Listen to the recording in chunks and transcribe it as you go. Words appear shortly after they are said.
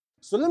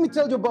So let me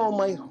tell you about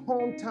my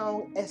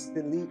hometown,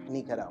 Esteli,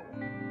 Nicaragua.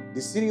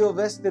 The city of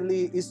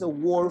Esteli is a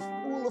world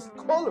full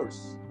of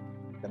colors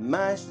that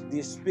match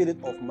the spirit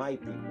of my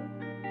people.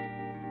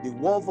 The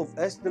walls of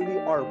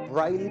Esteli are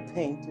brightly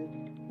painted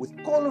with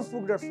colorful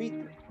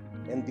graffiti,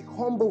 and the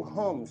humble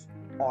homes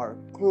are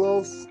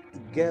close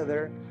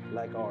together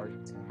like our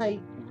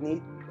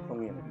tight-knit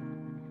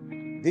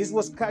community. This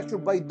was captured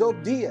by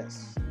Dope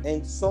Diaz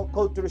and Soul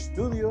Culture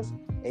Studios,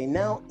 and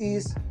now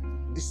is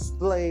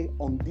displayed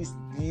on this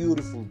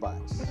beautiful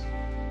box.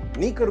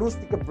 Nica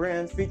Rustica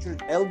brand features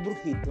El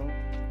Brujito,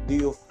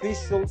 the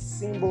official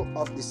symbol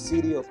of the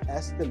city of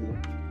Esteli.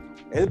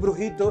 El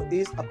Brujito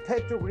is a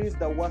petroglyph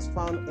that was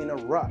found in a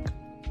rock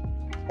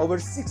over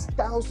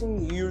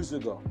 6,000 years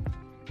ago,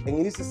 and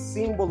it is a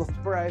symbol of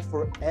pride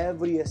for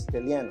every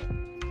Esteliano.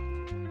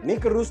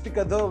 Nica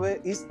Rustica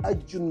Adobe is a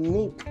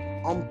unique,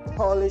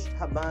 unpolished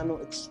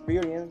Habano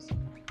experience,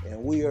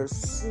 and we are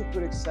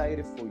super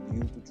excited for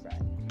you to try.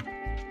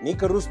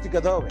 Nica Rustica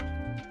Adobe,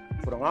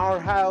 from our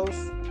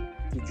house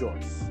to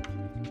yours.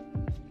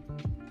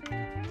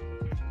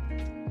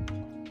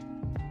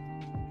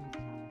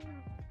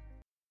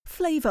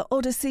 Flavor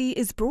Odyssey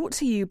is brought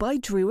to you by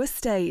Drew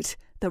Estate,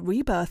 the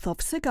rebirth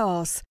of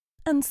cigars,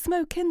 and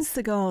Smoke Inn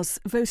Cigars,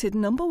 voted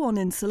 #1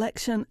 in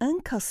selection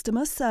and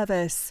customer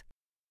service.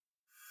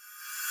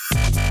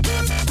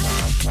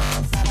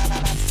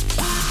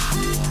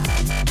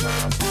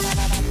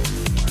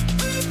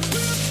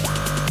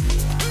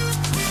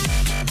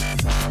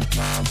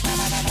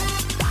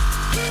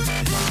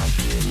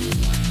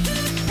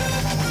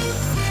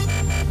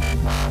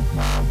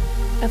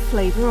 A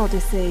Flavor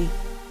Odyssey.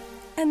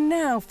 And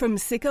now from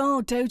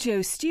Cigar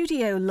Dojo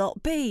Studio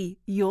Lot B,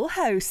 your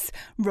hosts,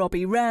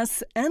 Robbie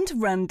Raz and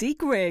Randy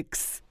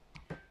Griggs.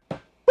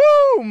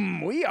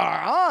 Boom! We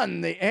are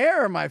on the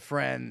air, my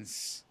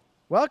friends.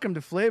 Welcome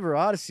to Flavor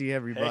Odyssey,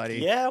 everybody.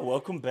 Heck yeah,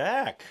 welcome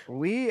back.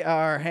 We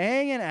are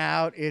hanging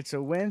out. It's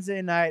a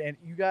Wednesday night, and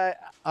you guys,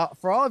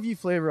 for all of you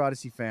Flavor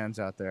Odyssey fans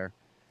out there,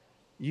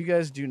 you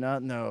guys do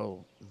not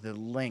know the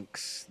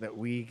lengths that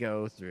we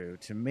go through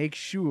to make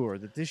sure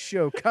that this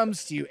show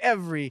comes to you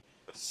every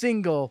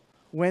single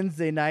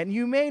Wednesday night. And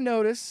you may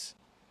notice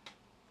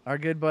our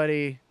good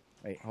buddy,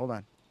 hold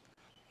on,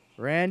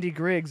 Randy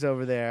Griggs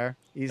over there.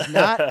 He's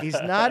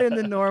not in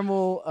the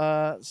normal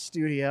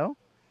studio.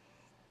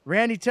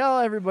 Randy,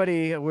 tell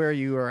everybody where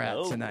you are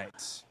at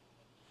tonight.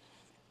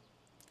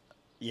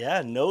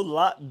 Yeah, no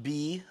Lot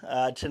B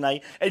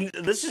tonight. And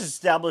this is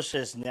established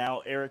as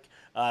now, Eric.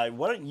 Why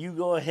don't you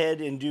go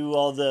ahead and do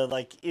all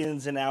the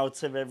ins and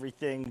outs of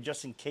everything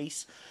just in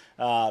case.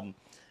 Don't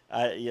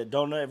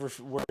ever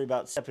worry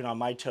about stepping on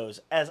my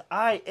toes, as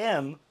I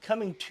am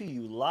coming to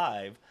you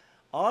live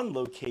on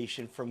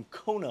location from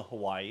Kona,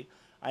 Hawaii.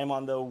 I am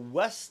on the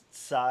west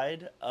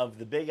side of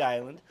the Big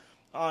Island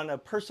on a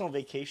personal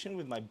vacation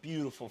with my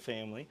beautiful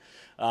family.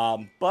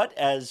 But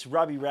as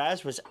Robbie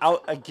Raz was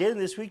out again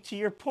this week, to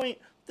your point,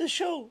 the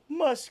show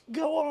must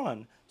go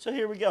on. So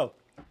here we go.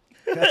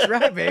 That's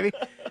right, baby.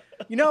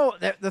 You know,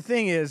 the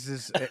thing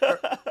is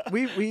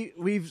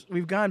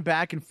we've gone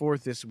back and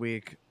forth this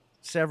week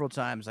several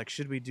times. Like,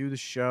 should we do the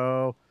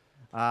show?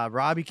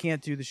 Robbie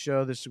can't do the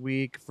show this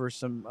week for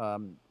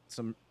some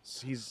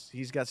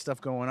he's got stuff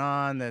going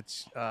on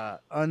that's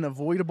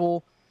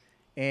unavoidable.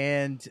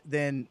 And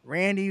then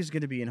Randy's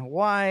going to be in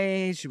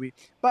Hawaii.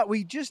 But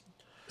we just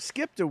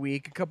skipped a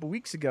couple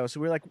weeks ago. So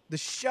we're like, the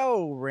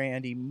show,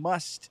 Randy,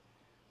 must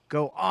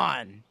go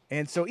on.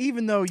 And so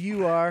even though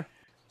you are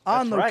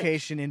on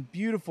location in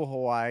beautiful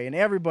Hawaii, and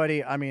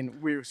everybody, I mean,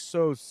 we're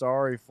so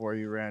sorry for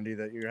you, Randy,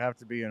 that you have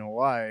to be in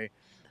Hawaii.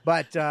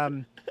 But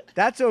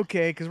that's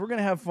okay, because we're going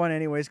to have fun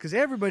anyways, because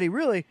everybody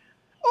really,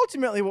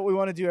 ultimately what we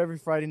want to do every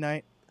Friday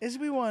night is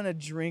we want to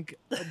drink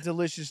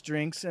delicious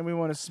drinks, and we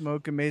want to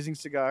smoke amazing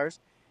cigars.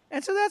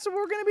 And so that's what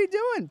we're going to be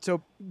doing.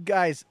 So,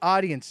 guys,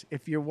 audience,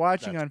 if you're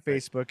watching on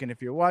Facebook and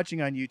if you're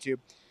watching on YouTube,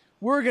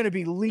 we're going to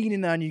be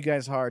leaning on you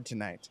guys hard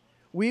tonight.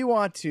 We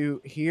want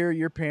to hear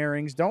your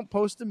pairings. Don't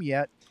post them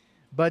yet,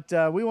 but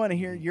we want to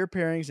hear your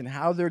pairings and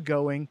how they're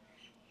going,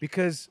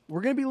 because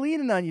we're going to be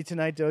leaning on you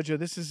tonight, Dojo.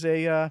 This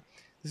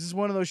is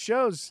one of those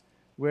shows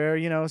where,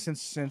 you know,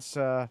 since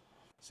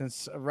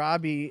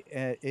Robbie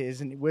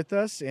isn't with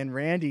us and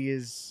Randy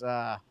is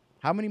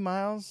how many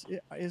miles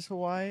is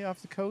Hawaii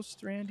off the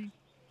coast, Randy?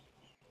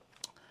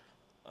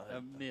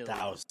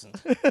 1,000.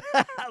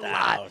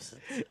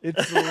 Thousands.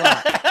 It's a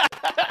lot.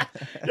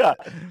 Yeah,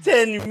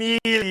 10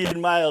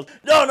 million miles.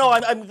 No,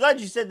 I'm glad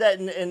you said that,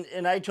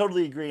 and I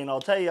totally agree. And I'll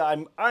tell you,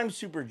 I'm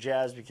super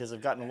jazzed because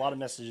I've gotten a lot of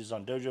messages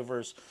on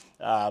Dojoverse,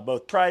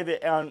 both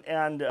private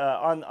and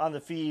on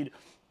the feed.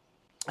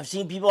 I've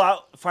seen people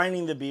out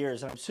finding the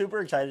beers, and I'm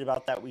super excited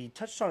about that. We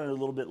touched on it a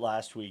little bit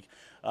last week.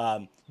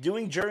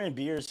 Doing German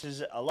beers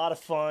is a lot of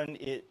fun.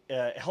 It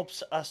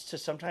helps us to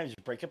sometimes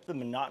break up the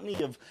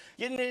monotony of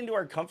getting into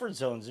our comfort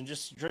zones and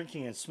just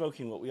drinking and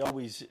smoking what we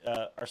always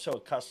are so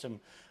accustomed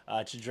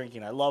to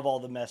drinking. I love all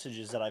the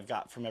messages that I've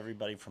got from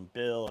everybody, from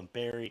Bill and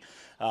Barry,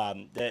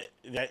 that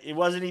it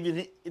wasn't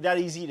even that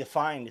easy to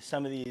find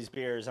some of these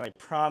beers. And I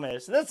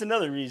promise, and that's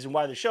another reason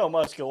why the show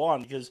must go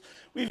on, because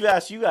we've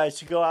asked you guys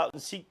to go out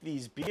and seek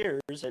these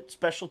beers at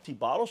specialty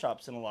bottle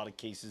shops in a lot of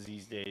cases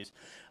these days.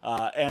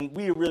 And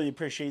we really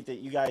appreciate that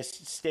you guys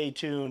stay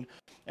tuned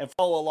and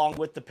follow along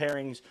with the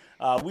pairings.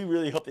 We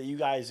really hope that you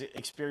guys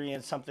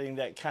experience something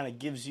that kind of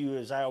gives you,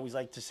 as I always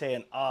like to say,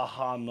 an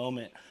aha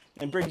moment,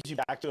 and brings you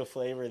back to a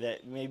flavor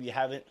that maybe you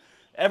haven't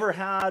ever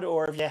had,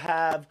 or if you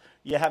have,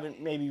 you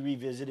haven't maybe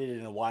revisited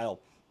in a while.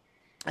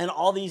 And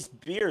all these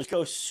beers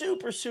go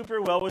super,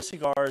 super well with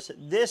cigars.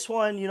 This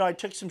one, you know, I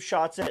took some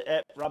shots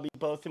at Robbie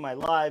both in my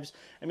lives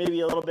and maybe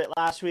a little bit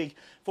last week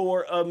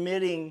for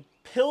omitting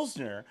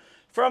Pilsner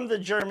from the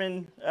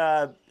German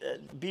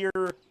beer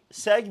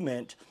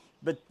segment.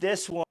 But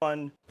this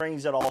one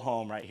brings it all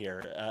home right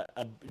here.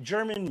 A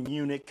German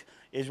Munich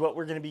is what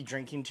we're going to be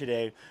drinking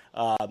today.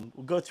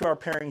 We'll go through our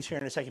pairings here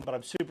in a second, but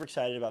I'm super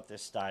excited about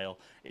this style.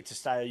 It's a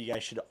style you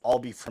guys should all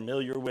be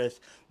familiar with.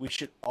 We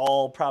should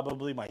all,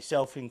 probably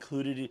myself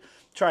included,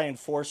 try and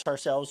force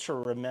ourselves to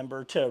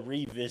remember to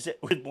revisit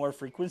with more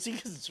frequency,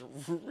 because it's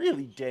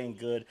really dang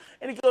good.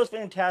 And it goes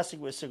fantastic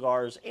with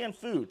cigars and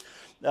food.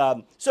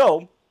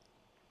 So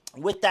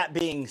with that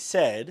being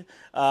said,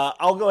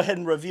 I'll go ahead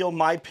and reveal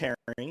my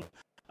pairing.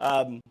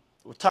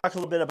 We'll talk a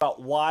little bit about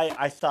why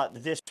I thought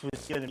this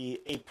was going to be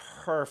a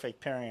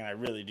perfect pairing, and I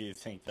really do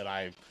think that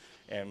I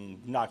am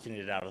knocking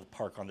it out of the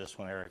park on this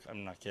one, Eric.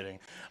 I'm not kidding.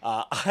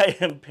 I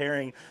am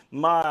pairing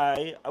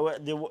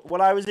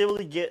what I was able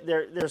to get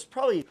there. There's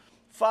probably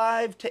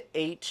 5 to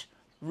 8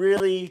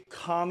 really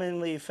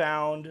commonly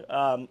found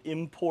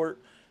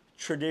import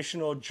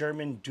traditional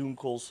German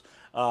Dunkels.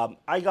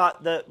 I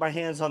got my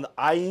hands on the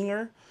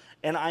Eyinger,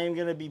 and I am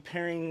going to be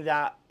pairing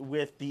that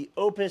with the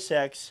Opus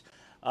X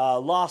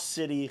Lost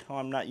City. Oh,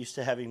 I'm not used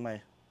to having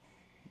my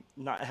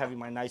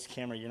nice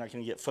camera. You're not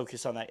going to get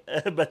focus on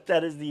that. But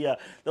that is the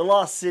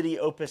Lost City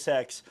Opus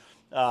X,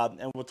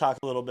 and we'll talk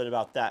a little bit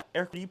about that.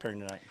 Eric, what are you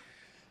pairing tonight?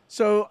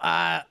 So,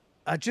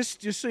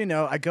 just so you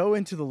know, I go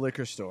into the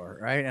liquor store,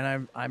 right,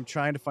 and I'm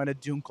trying to find a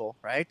Dunkel,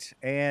 right,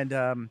 and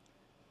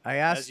I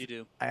asked,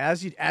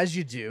 as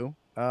you do.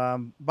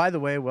 By the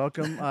way,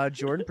 welcome,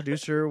 Jordan,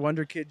 producer,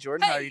 Wonder Kid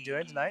Jordan. How are you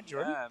doing tonight,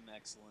 Jordan? I'm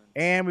excellent.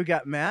 And we've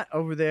got Matt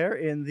over there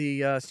in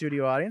the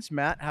studio audience.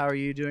 Matt, how are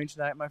you doing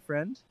tonight, my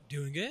friend?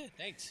 Doing good,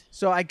 thanks.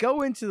 So I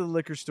go into the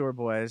liquor store,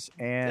 boys,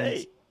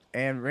 and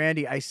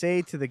Randy, I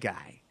say to the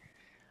guy,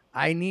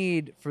 I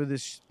need, for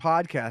this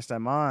podcast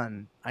I'm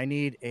on, I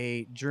need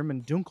a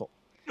German Dunkel.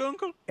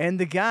 Dunkel. And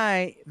the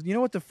guy, you know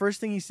what the first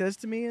thing he says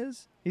to me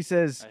is? He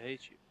says, I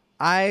hate you.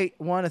 I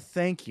want to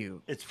thank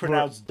you. It's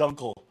pronounced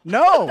Dunkel.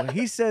 No,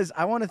 he says,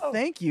 I want to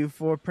thank you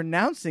for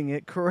pronouncing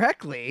it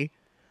correctly.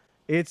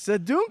 It's a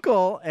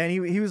Dunkel. And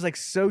he was like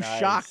so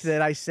shocked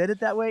that I said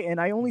it that way.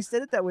 And I only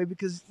said it that way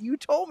because you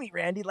told me,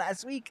 Randy,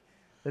 last week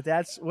that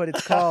that's what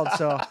it's called.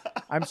 So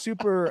I'm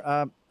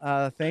super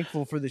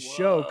thankful for the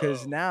show,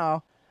 because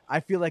now I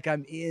feel like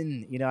I'm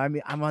in,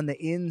 I'm on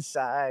the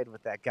inside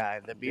with that guy,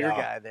 the beer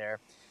guy there.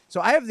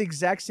 So I have the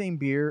exact same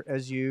beer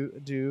as you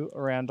do,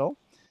 Randall.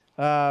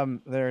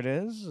 There it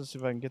is. Let's see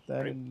if I can get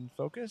that in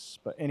focus.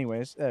 But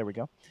anyways, there we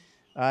go.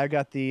 I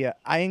got the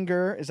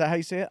Eyinger. Is that how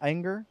you say it?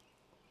 Eyinger?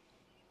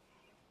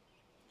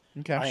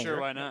 Okay. Eyinger. Sure,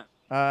 why not?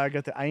 I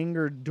got the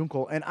Eyinger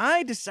Dunkel. And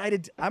I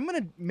decided I'm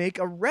going to make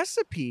a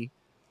recipe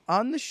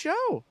on the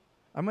show.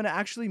 I'm going to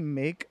actually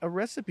make a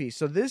recipe.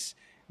 So this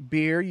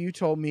beer, you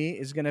told me,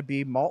 is going to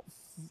be malt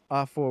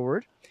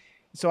forward.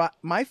 So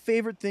my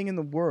favorite thing in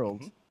the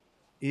world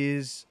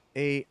is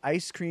a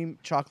ice cream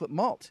chocolate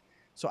malt.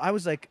 So I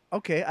was like,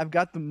 okay, I've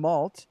got the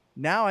malt.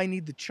 Now I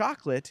need the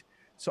chocolate.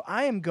 So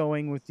I am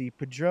going with the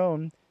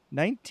Padron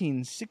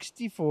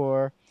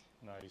 1964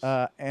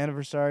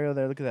 Anniversario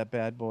there. Look at that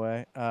bad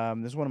boy.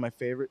 This is one of my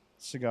favorite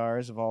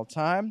cigars of all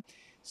time.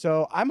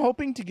 So I'm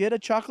hoping to get a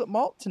chocolate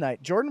malt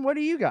tonight. Jordan, what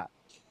do you got?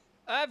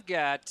 I've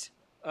got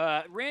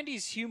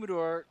Randy's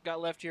humidor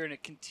got left here, and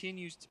it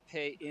continues to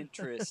pay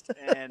interest.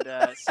 And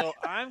so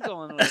I'm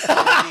going with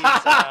Randy's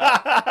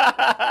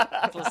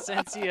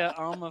Plasencia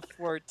Alma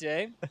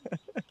Fuerte.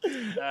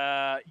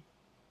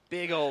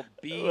 Big old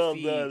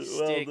beefy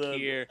stick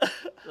here.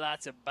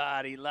 Lots of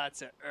body,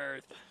 lots of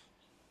earth.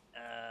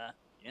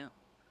 Yeah.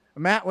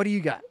 Matt, what do you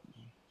got?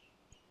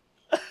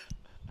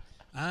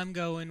 I'm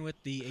going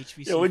with the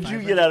HVC. Yeah, what'd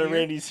you get out of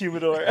Randy's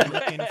humidor? I'm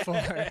looking for.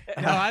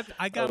 No,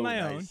 I got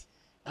my own. Nice.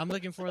 I'm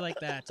looking for like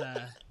that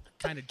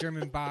kind of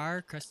German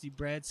bar, crusty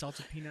bread,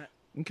 salted peanut.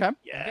 Okay.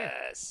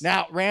 Yes.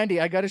 Now,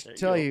 Randy, I got to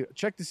tell you,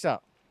 check this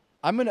out.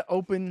 I'm going to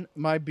open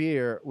my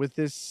beer with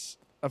this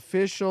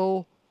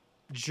official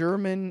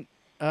German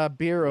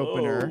beer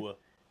opener.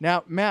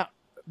 Now, Matt,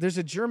 there's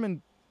a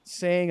German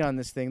saying on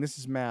this thing. This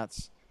is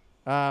Matt's.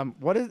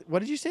 What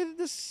did you say that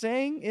this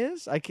saying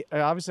is?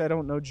 Obviously I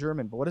don't know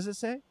German, but what does it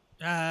say?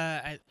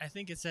 I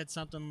think it said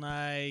something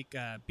like,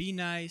 "Be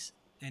nice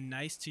and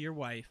nice to your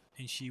wife,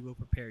 and she will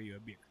prepare you a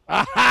beer."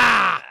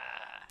 Aha!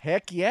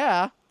 Heck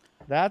yeah!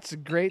 That's a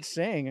great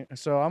saying.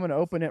 So I'm going to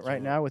open it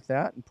right now with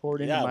that and pour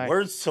it into my.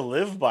 Words to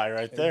live by,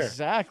 right there.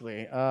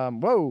 Exactly.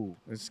 Whoa!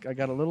 I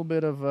got a little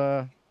bit of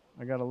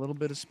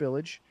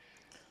spillage.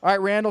 All right,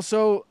 Randall.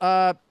 So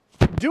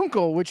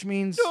Dunkel, which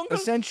means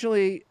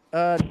essentially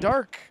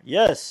dark.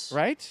 Yes.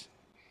 Right.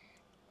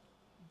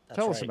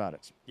 Tell us right. about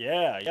it.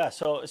 Yeah.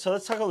 So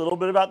let's talk a little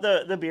bit about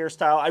the beer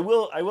style. I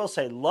will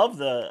say, love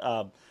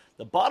the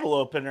bottle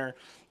opener,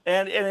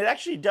 and it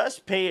actually does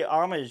pay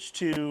homage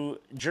to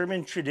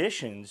German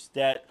traditions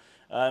that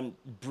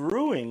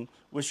brewing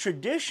was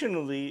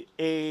traditionally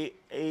a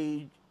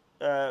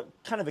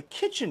kind of a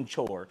kitchen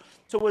chore.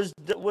 So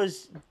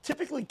was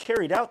typically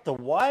carried out. The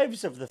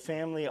wives of the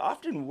family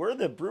often were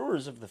the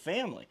brewers of the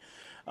family,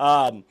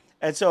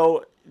 and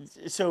so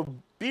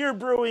beer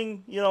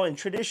brewing, in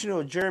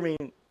traditional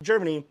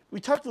Germany, we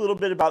talked a little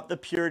bit about the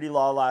purity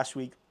law last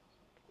week.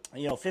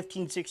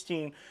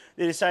 1516,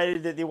 they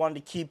decided that they wanted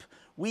to keep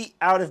wheat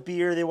out of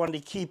beer. They wanted to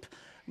keep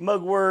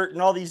mugwort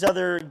and all these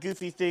other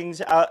goofy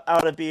things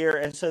out of beer.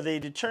 And so they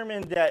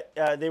determined that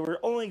they were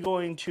only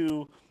going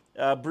to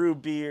brew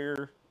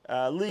beer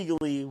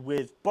legally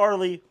with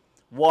barley,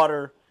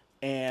 water,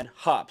 and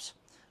hops.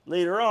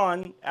 Later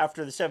on,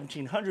 after the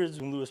 1700s,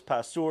 when Louis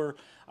Pasteur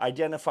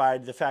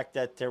identified the fact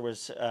that there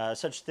was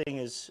such thing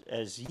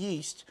as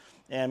yeast,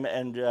 and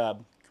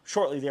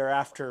shortly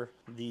thereafter,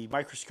 the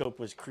microscope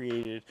was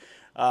created.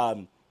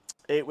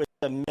 It was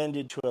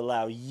amended to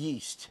allow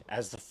yeast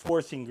as the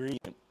fourth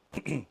ingredient.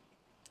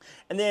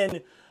 And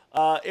then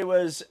it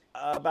was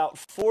about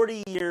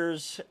 40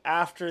 years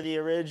after the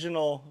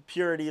original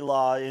purity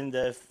law in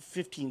the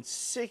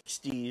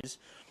 1560s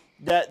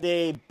that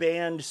they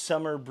banned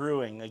summer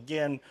brewing.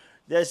 Again,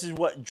 this is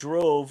what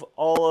drove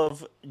all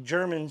of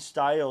German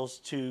styles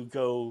to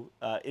go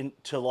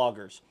into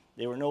lagers.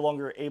 They were no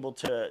longer able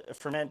to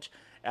ferment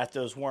at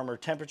those warmer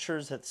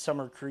temperatures that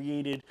summer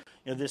created.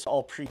 This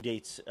all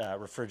predates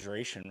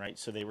refrigeration, right?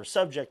 So they were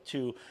subject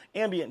to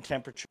ambient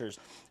temperatures.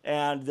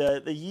 And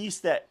the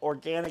yeast that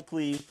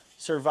organically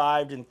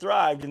survived and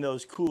thrived in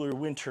those cooler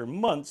winter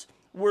months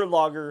were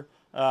lager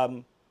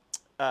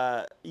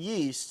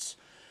yeasts,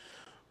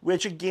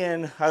 which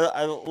again,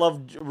 I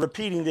love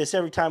repeating this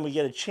every time we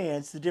get a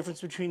chance. The difference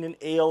between an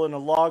ale and a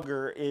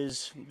lager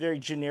is very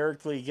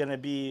generically going to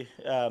be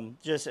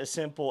just as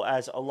simple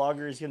as a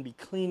lager is going to be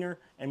cleaner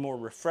and more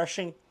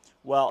refreshing,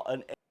 while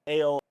an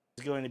ale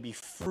is going to be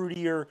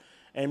fruitier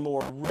and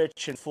more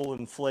rich and full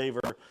in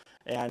flavor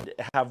and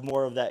have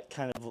more of that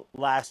kind of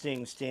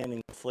lasting,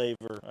 standing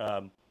flavor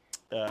on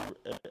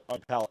the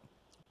palate.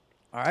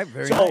 All right,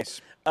 very nice.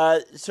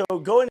 So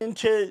going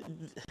into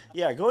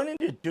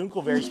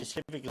Dunkel very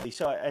specifically.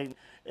 So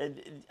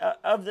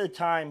of the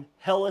time,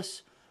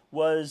 Helles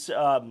was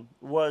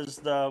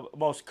the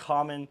most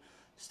common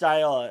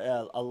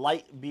style, a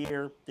light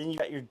beer. Then you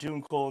got your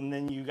Dunkel, and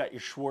then you got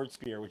your Schwarz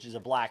beer, which is a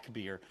black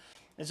beer.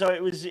 And so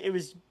it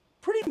was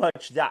pretty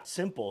much that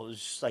simple. It was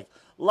just like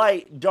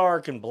light,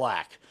 dark, and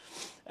black.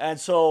 And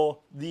so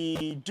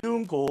the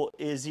Dunkel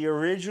is the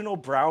original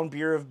brown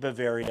beer of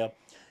Bavaria.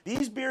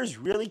 These beers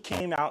really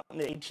came out in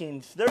the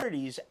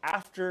 1830s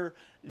after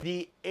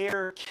the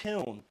air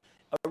kiln.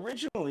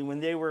 Originally,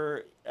 when they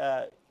were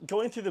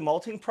going through the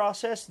malting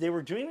process, they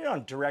were doing it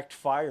on direct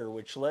fire,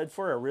 which led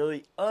for a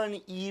really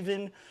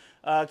uneven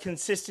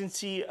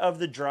consistency of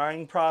the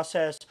drying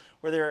process,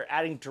 where they're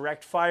adding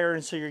direct fire,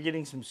 and so you're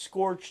getting some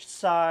scorched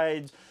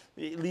sides,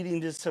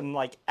 leading to some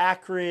like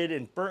acrid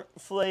and burnt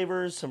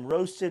flavors, some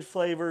roasted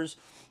flavors.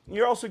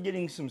 You're also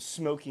getting some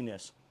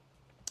smokiness.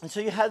 And so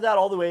you had that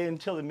all the way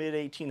until the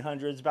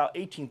mid-1800s. About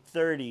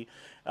 1830,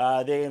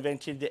 they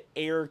invented the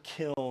air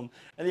kiln,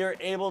 and they were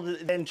able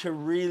to then to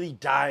really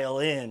dial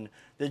in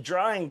the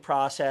drying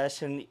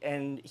process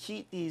and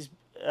heat these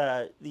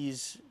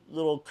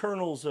little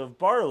kernels of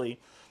barley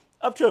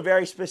up to a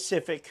very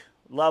specific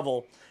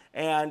level.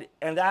 And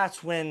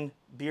that's when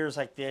beers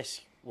like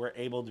this were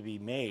able to be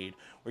made,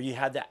 where you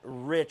had that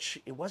rich,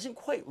 it wasn't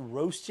quite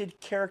roasted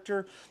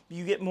character, but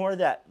you get more of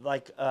that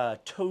like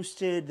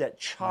toasted, that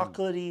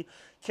chocolatey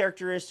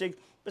characteristic,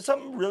 but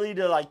something really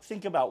to like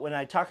think about when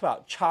I talk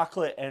about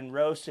chocolate and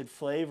roasted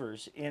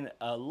flavors in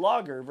a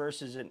lager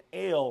versus an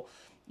ale.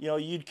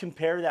 You'd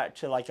compare that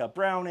to like a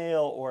brown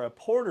ale or a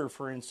porter,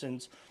 for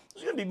instance.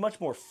 It's going to be much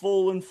more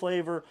full in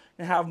flavor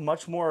and have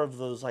much more of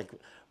those like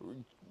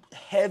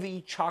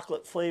heavy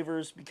chocolate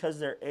flavors because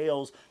they're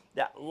ales.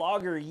 That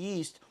lager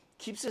yeast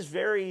keeps this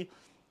very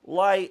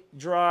light,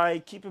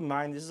 dry. Keep in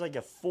mind, this is like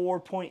a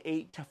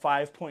 4.8 to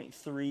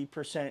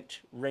 5.3%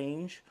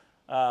 range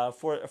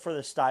for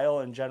the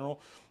style in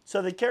general.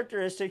 So the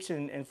characteristics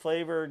and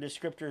flavor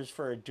descriptors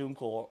for a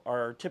Dunkel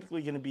are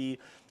typically going to be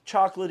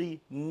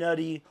chocolatey,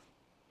 nutty,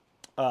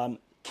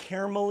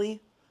 caramelly.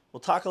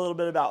 We'll talk a little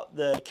bit about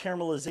the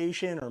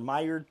caramelization or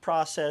Maillard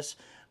process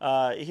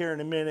here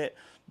in a minute,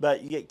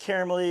 but you get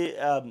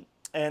caramelly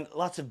and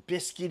lots of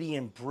biscuity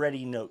and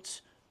bready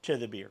notes to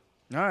the beer.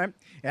 All right.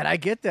 And I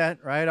get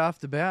that right off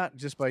the bat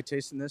just by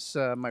tasting this.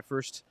 My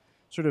first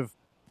sort of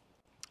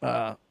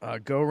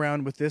go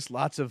around with this.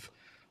 Lots of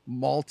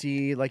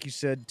malty, like you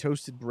said,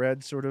 toasted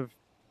bread sort of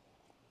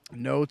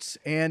notes.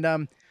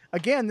 And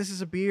again, this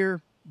is a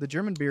beer. The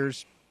German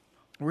beers,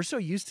 we're so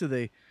used to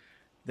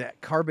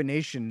that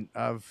carbonation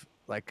of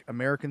like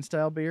American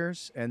style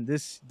beers, and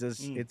this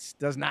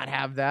does not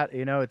have that.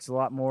 It's a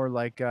lot more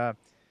like it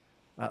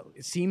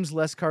seems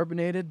less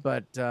carbonated,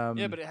 but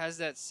yeah, but it has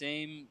that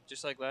same,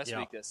 just like last Yeah.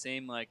 week, that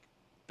same like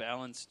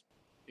balanced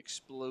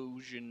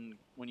explosion.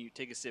 When you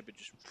take a sip, it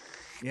just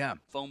yeah,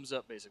 foams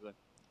up basically.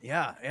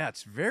 yeah,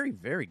 it's very,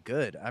 very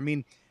good. I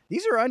mean,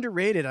 these are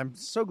underrated. I'm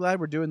so glad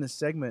we're doing this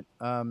segment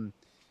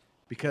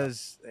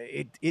because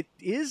it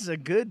is a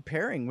good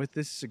pairing with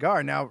this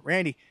cigar. Now,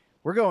 Randy,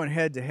 we're going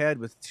head to head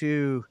with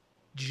two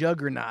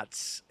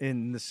juggernauts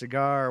in the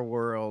cigar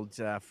world,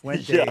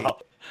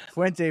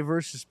 Fuente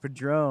versus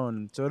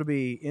Padron. So it'll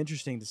be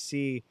interesting to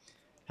see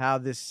how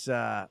this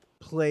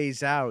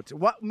plays out.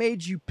 What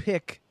made you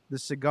pick the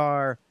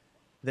cigar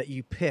that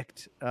you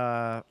picked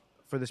for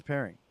this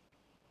pairing?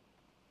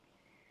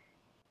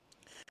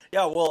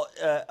 Yeah, well,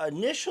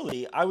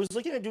 initially I was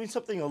looking at doing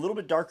something a little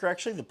bit darker.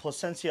 Actually, the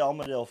Plasencia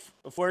Alma del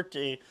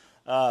Fuerte,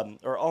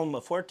 or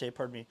Alma Fuerte,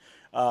 pardon me,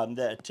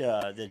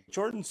 that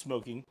Jordan's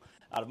smoking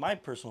out of my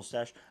personal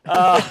stash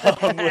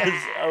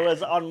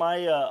was on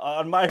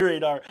my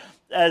radar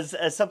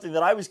as something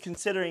that I was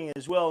considering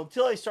as well.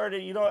 Until I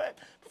started,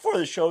 before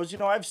the shows,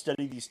 I've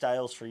studied these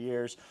styles for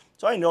years,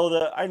 so I know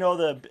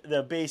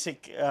the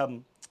basic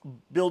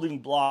building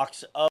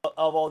blocks of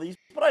all these.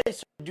 But I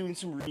started doing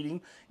some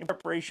reading in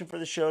preparation for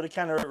the show to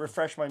kind of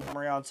refresh my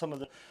memory on some of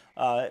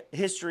the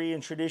history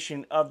and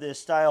tradition of this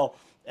style,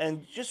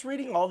 and just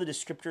reading all the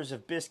descriptors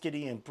of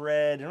biscuity and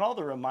bread and all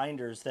the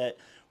reminders that,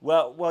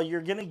 well,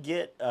 you're going to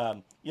get,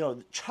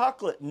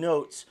 chocolate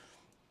notes.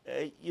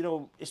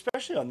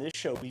 Especially on this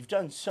show, we've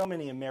done so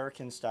many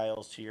American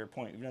styles, to your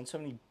point. We've done so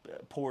many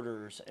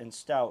porters and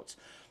stouts,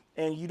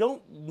 and you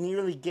don't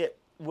nearly get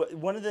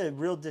one of the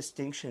real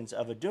distinctions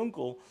of a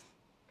Dunkel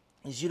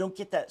is you don't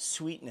get that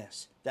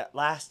sweetness, that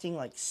lasting,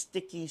 like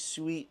sticky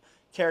sweet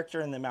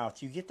character in the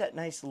mouth. You get that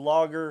nice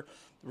lager,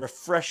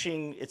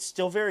 refreshing. It's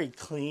still very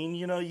clean.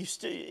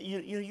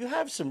 You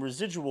have some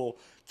residual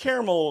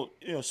caramel,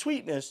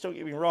 sweetness. Don't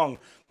get me wrong,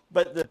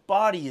 but the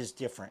body is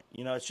different.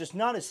 It's just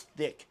not as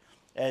thick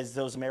as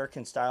those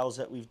American styles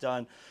that we've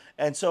done.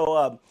 And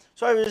so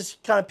I was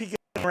kind of peeking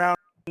around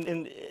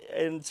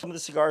in some of the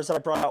cigars that I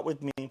brought out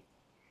with me.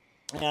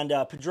 And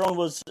Padron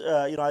was,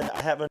 I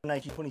have a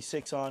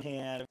 1926 on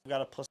hand. I've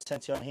got a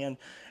Plasencia on hand.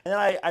 And then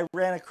I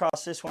ran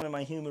across this one in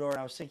my humidor, and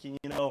I was thinking,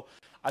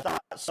 I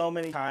thought so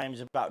many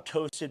times about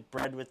toasted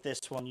bread with this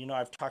one.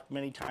 I've talked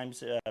many times.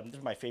 This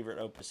is my favorite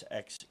Opus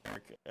X,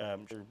 Eric.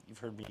 I'm sure you've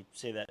heard me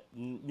say that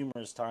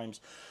numerous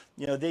times.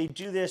 They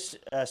do this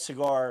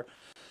cigar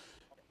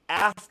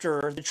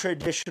after the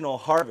traditional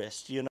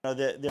harvest.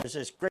 There's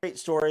this great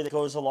story that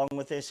goes along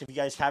with this. If you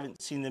guys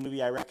haven't seen the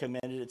movie, I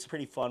recommend it. It's a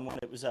pretty fun one.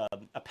 It was a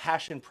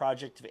passion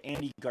project of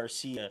Andy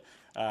Garcia,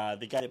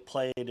 the guy that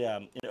played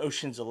in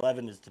Ocean's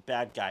 11 as the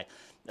bad guy.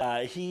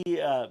 He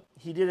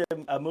did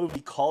a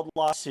movie called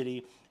Lost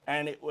City,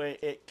 and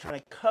it kind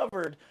of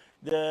covered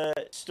the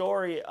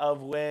story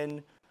of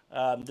when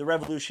the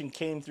revolution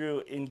came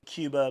through in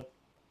Cuba,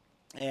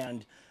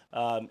 and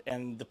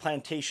the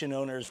plantation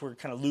owners were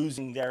kind of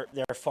losing their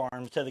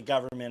farms to the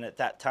government at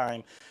that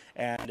time.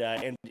 And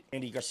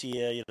Andy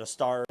Garcia,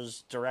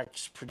 stars,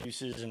 directs,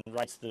 produces, and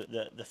writes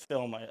the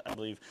film, I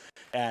believe.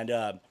 And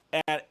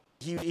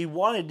he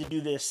wanted to do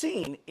this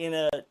scene in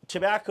a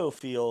tobacco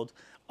field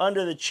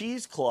under the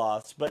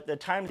cheesecloths, but the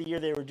time of the year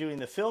they were doing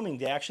the filming,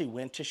 they actually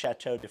went to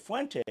Chateau de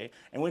Fuente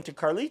and went to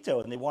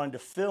Carlito, and they wanted to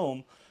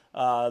film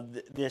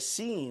this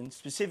scene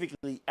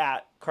specifically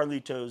at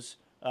Carlito's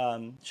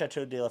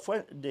Chateau de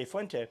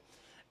Fuente,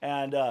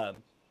 and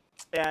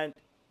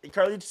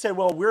Carlito said,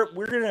 "Well, we're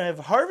going to have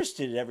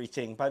harvested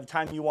everything by the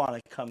time you want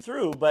to come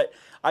through, but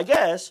I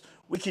guess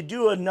we could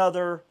do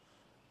another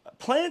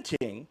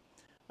planting,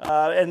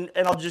 and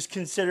I'll just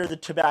consider the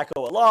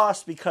tobacco a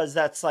loss, because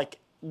that's like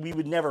we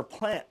would never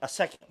plant a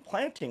second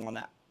planting on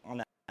that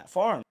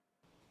farm."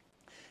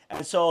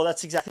 And so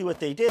that's exactly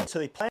what they did. So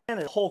they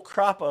planted a whole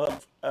crop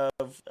of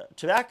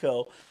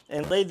tobacco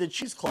and laid the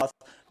cheesecloth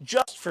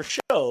just for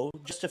show,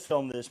 just to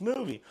film this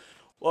movie.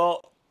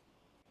 Well,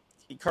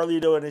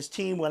 Carlito and his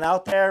team went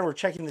out there and were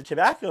checking the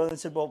tobacco and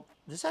said, well,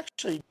 this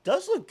actually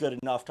does look good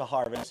enough to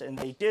harvest. And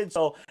they did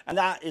so. And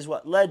that is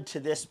what led to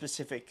this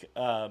specific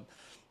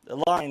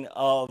line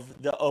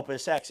of the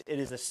Opus X. It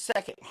is the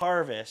second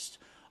harvest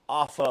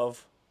off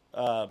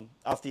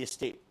the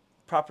estate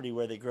property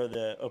where they grow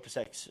the Opus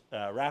X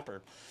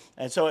wrapper.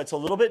 And so it's a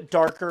little bit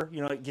darker.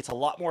 It gets a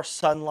lot more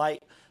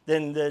sunlight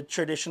than the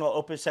traditional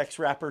Opus X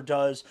wrapper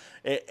does.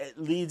 It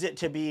leads it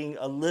to being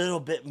a little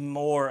bit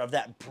more of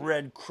that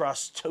bread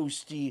crust,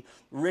 toasty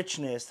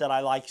richness that I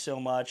like so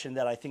much, and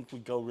that I think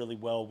would go really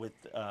well with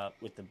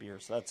the beer.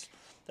 So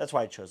that's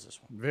why I chose this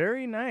one.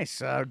 Very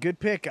nice. Good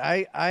pick.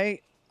 I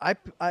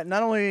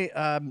not only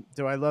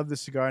do I love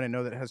this cigar, and I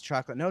know that it has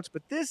chocolate notes,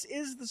 but this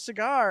is the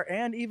cigar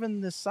and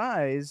even the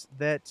size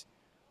that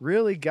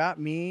really got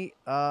me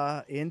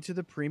into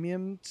the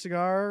premium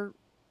cigar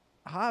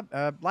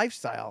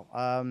lifestyle.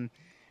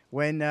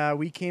 when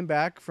we came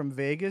back from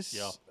Vegas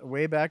Yeah.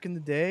 way back in the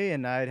day,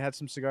 and I'd had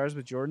some cigars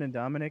with Jordan and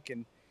Dominic,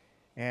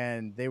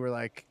 and they were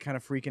like kind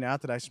of freaking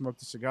out that I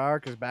smoked a cigar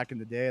because back in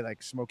the day,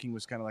 like smoking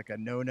was kind of like a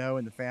no-no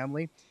in the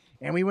family.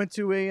 And we went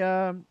to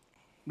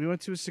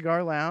a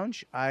cigar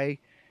lounge.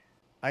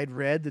 I'd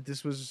read that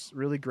this was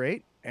really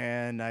great,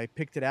 and I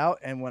picked it out.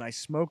 And when I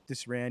smoked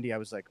this, Randy, I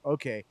was like,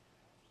 okay,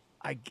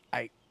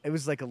 it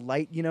was like a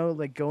light,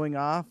 like going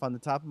off on the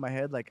top of my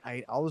head. Like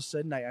all of a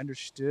sudden I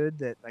understood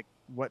that like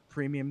what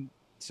premium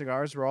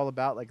cigars were all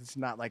about. Like it's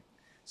not like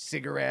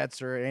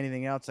cigarettes or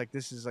anything else. Like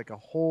this is like a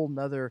whole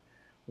nother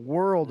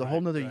world, a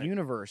whole nother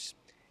universe.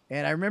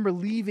 And I remember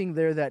leaving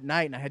there that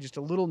night, and I had just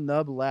a little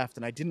nub left,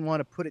 and I didn't want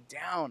to put it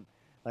down.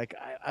 Like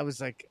I was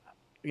like,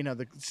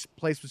 the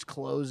place was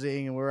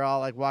closing, and we were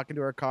all like walking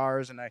to our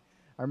cars, and I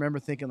remember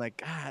thinking like,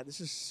 God, this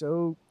is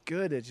so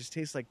good. It just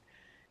tastes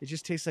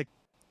like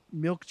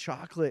milk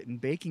chocolate and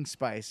baking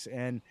spice.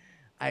 And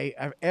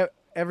I've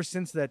ever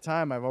since that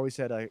time, I've always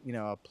had a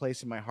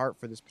place in my heart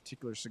for this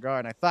particular cigar.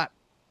 And I thought,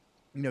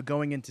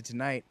 going into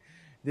tonight,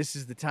 this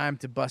is the time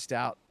to bust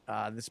out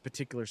this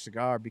particular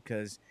cigar,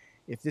 because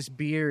if this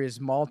beer is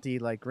malty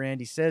like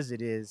Randy says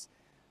it is,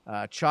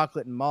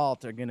 chocolate and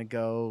malt are going to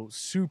go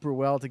super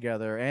well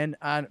together. And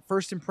on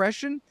first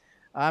impression,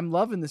 I'm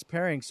loving this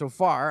pairing so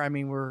far. I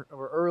mean, we're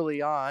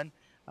early on,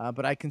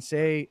 but I can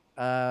say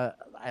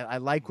I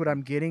like what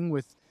I'm getting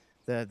with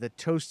the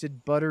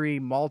toasted, buttery,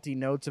 malty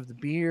notes of the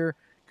beer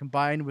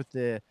combined with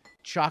the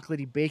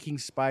chocolatey baking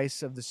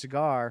spice of the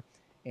cigar.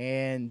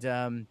 And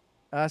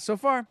so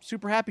far,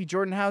 super happy.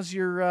 Jordan, how's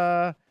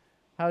your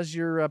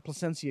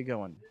Plasencia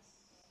going?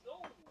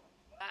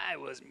 I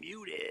was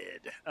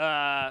muted.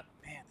 Man,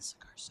 this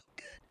cigar's so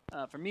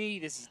good. For me,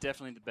 this is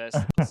definitely the best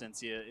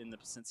Plasencia in the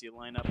Plasencia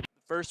lineup. The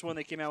first one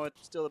they came out with,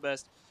 still the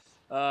best.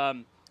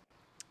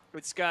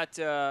 It's got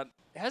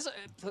it has a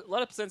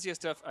lot of Plasencia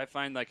stuff. I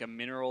find like a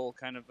mineral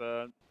kind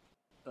of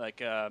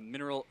like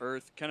mineral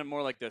earth, kind of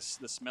more like the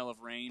smell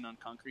of rain on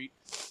concrete.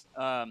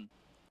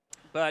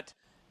 But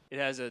it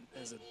has a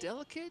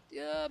delicate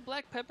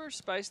black pepper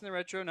spice in the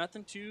retro,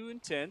 nothing too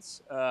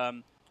intense.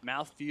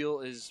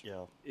 Mouthfeel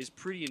is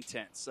pretty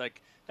intense.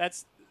 Like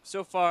that's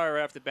so far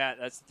right off the bat,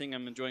 that's the thing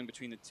I'm enjoying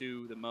between the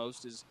two the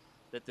most, is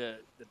that the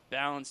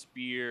balanced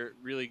beer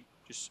really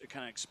just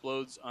kind of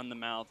explodes on the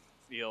mouth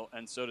feel,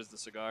 and so does the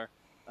cigar.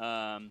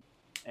 And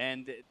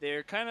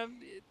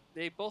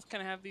they both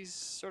kind of have these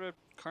sort of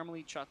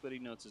caramely,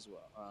 chocolatey notes as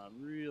well.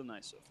 Real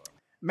nice so far.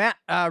 Matt,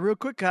 real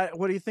quick,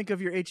 what do you think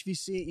of your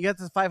HVC? You got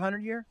the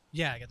 500 year?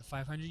 Yeah, I got the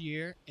 500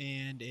 year,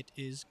 and it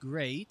is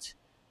great.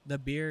 The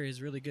beer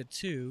is really good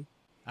too.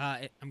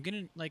 I'm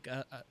getting like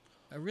a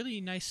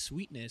really nice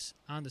sweetness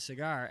on the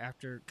cigar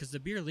because the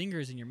beer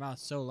lingers in your mouth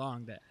so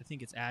long that I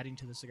think it's adding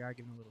to the cigar,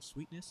 giving a little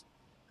sweetness.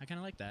 I kind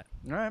of like that.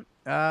 All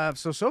right.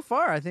 So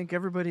far, I think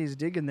everybody's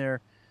digging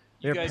their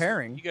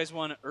pairing. You guys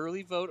want an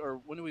early vote,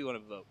 or when do we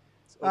want to vote?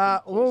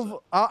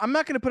 I'm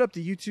not going to put up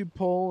the YouTube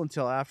poll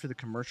until after the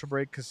commercial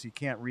break, because you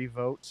can't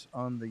re-vote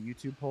on the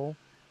YouTube poll,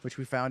 which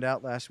we found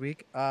out last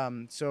week.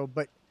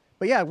 But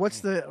yeah,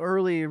 what's the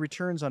early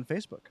returns on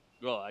Facebook?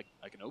 Well, I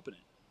can open it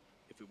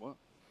if we want.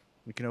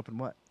 We can open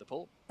what? The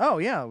poll. Oh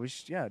yeah, we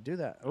should do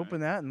that.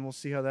 Open that, and we'll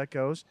see how that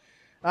goes.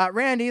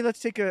 Randy, let's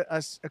take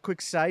a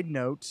quick side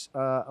note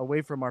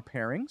away from our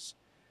pairings.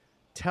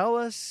 Tell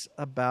us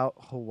about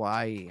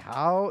Hawaii.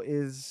 How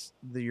is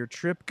your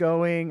trip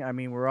going? I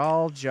mean, we're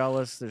all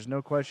jealous. There's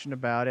no question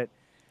about it.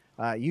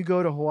 You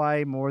go to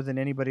Hawaii more than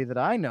anybody that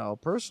I know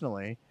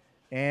personally,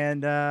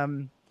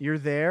 and you're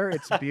there.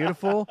 It's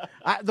beautiful.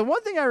 The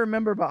one thing I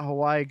remember about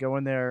Hawaii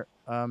going there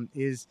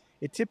is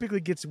it typically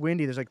gets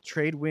windy. There's like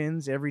trade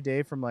winds every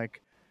day from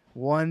like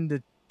 1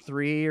 to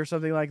 3 or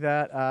something like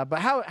that. But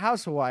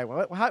how's Hawaii?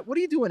 What are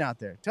you doing out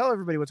there? Tell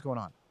everybody what's going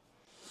on.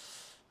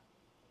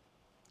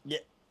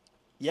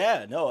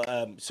 Yeah,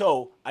 no.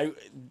 So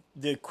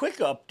the quick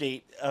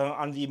update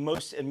on the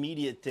most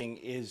immediate thing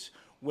is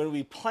when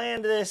we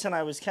planned this, and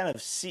I was kind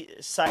of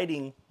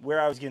citing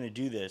where I was going to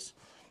do this.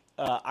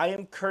 I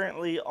am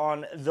currently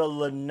on the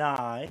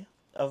lanai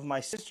of my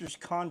sister's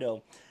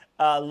condo.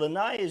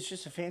 Lanai is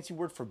just a fancy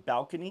word for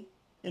balcony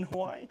in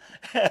Hawaii,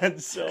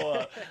 and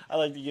so I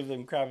like to give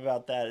them crap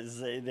about that. Is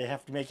they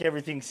have to make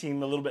everything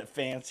seem a little bit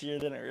fancier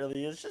than it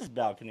really is. It's just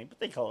balcony, but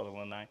they call it a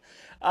lanai.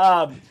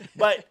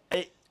 But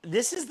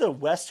this is the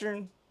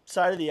western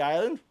side of the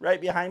island,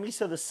 right behind me,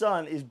 so the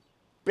sun is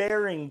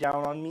bearing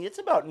down on me. It's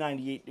about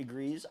 98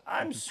 degrees.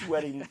 I'm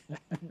sweating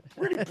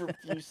pretty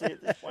profusely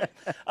at this point.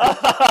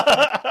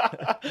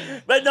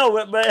 But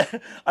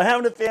I'm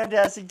having a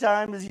fantastic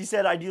time. As you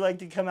said, I do like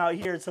to come out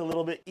here. It's a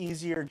little bit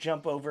easier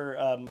jump over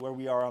where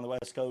we are on the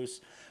West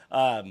Coast.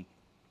 And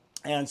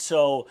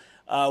so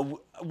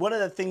one of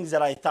the things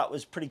that I thought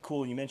was pretty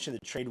cool, you mentioned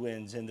the trade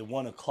winds and the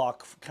 1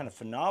 o'clock kind of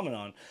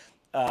phenomenon.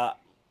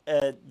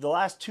 The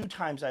last 2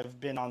 times I've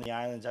been on the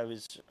islands, I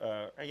was,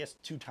 I guess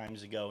 2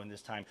 times ago, and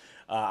this time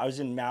I was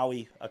in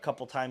Maui a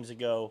couple times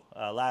ago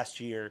last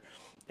year,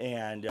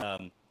 and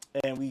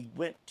we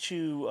went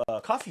to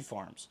coffee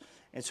farms.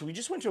 And so we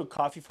just went to a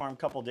coffee farm a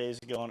couple days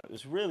ago, and it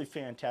was really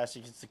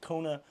fantastic. It's the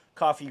Kona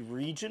Coffee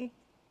Region,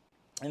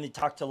 and they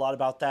talked a lot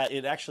about that.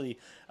 It actually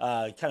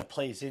kind of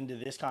plays into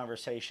this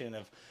conversation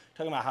of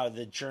talking about how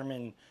the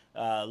German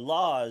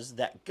laws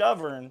that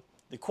govern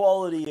the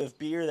quality of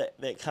beer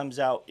that comes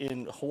out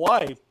in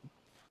Hawaii,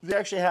 they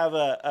actually have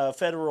a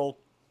federal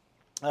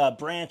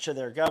branch of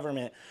their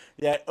government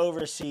that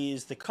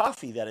oversees the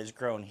coffee that is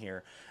grown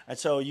here. And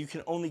so you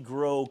can only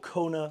grow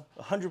Kona,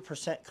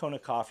 100% Kona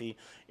coffee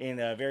in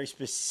a very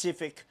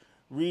specific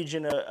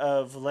region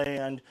of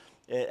land.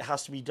 It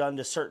has to be done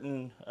to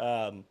certain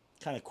kind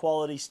of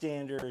quality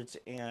standards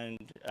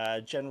and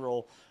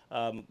general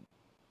kind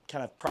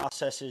of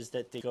processes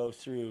that they go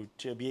through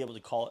to be able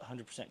to call it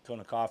 100%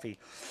 Kona coffee.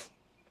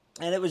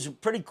 And it was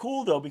pretty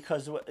cool, though,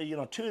 because, you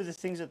know, two of the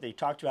things that they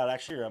talked about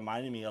actually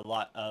reminded me a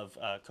lot of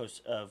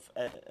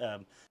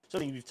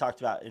something we've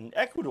talked about in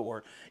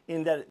Ecuador,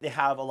 in that they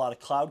have a lot of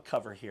cloud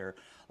cover here.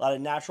 A lot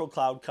of natural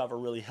cloud cover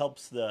really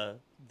helps the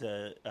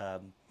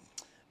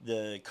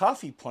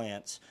coffee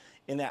plants,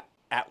 in that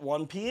at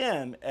 1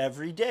 p.m.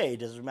 every day,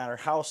 doesn't matter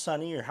how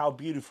sunny or how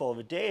beautiful of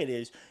a day it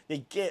is,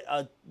 they get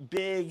a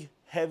big,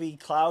 heavy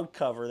cloud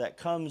cover that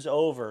comes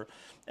over,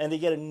 and they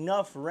get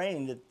enough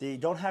rain that they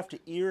don't have to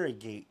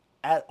irrigate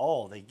at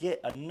all. They get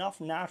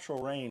enough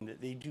natural rain that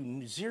they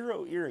do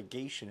zero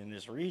irrigation in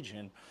this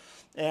region.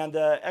 And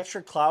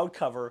extra cloud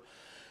cover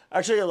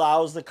actually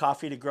allows the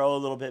coffee to grow a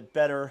little bit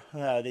better.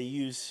 They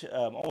use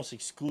almost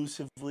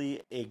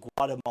exclusively a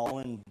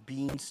Guatemalan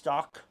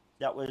beanstalk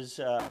that was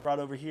brought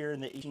over here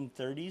in the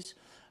 1830s.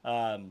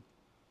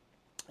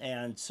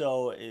 And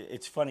so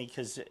it's funny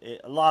because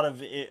a lot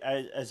of it,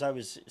 as I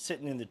was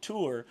sitting in the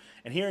tour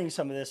and hearing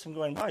some of this, I'm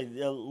going, wow,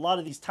 a lot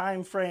of these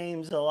time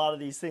frames, a lot of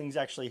these things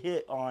actually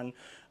hit on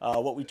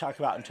what we talk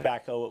about in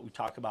tobacco, what we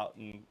talk about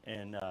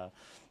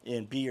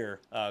in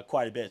beer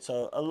quite a bit.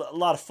 So a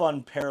lot of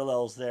fun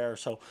parallels there.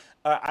 So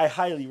I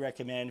highly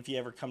recommend, if you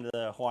ever come to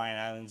the Hawaiian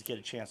Islands, get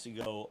a chance to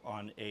go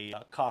on a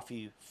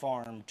coffee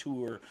farm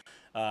tour.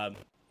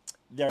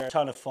 They're a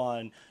ton of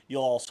fun.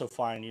 You'll also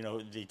find, you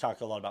know, they talk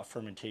a lot about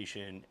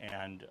fermentation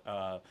and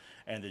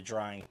the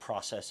drying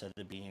process of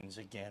the beans.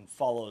 Again,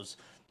 follows.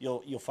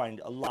 You'll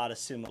find a lot of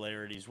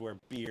similarities where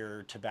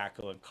beer,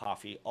 tobacco, and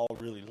coffee all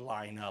really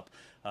line up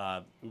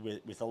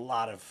with a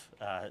lot of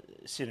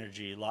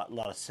synergy, a lot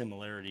of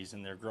similarities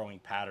in their growing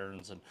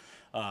patterns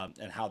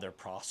and how they're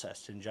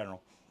processed in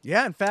general.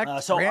 Yeah, in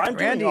fact, so I'm doing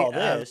Randy, all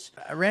this.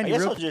 Randy, I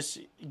guess I'll just.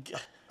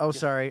 Oh,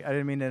 sorry. I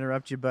didn't mean to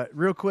interrupt you, but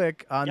real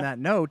quick on that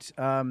note,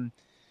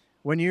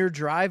 when you're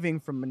driving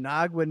from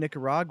Managua,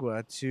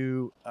 Nicaragua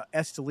to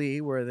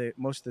Esteli, where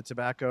most of the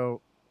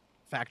tobacco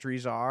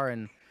factories are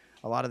and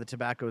a lot of the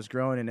tobacco is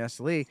grown in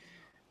Esteli,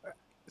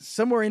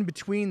 somewhere in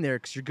between there,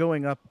 because you're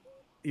going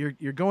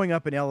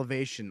up in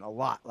elevation a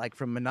lot. Like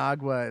from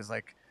Managua is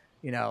like,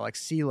 you know, like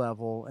sea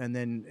level, and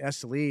then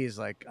Esteli is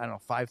like, I don't know,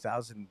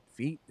 5,000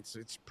 feet.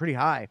 It's pretty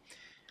high.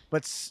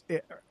 But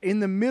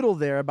in the middle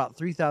there, about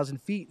 3,000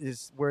 feet,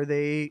 is where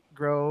they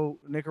grow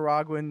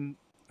Nicaraguan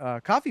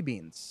coffee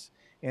beans.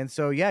 And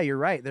so, yeah, you're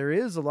right. There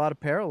is a lot of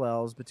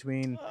parallels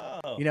between,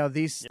 you know,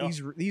 these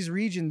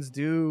regions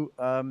do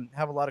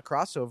have a lot of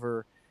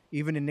crossover,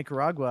 even in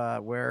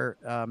Nicaragua, where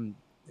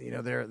you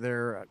know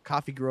their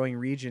coffee growing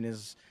region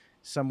is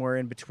somewhere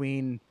in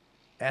between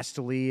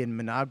Esteli and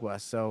Managua.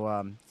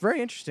 So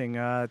very interesting.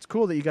 It's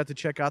cool that you got to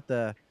check out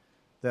the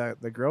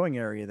growing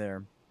area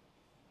there.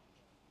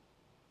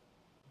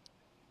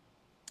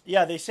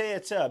 Yeah, they say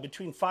it's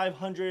between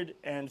 500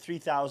 and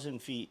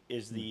 3,000 feet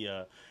is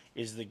the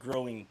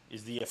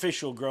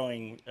official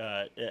growing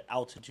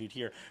altitude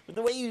here. But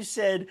the way you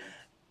said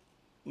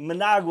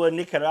Managua,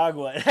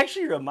 Nicaragua, it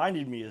actually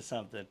reminded me of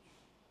something.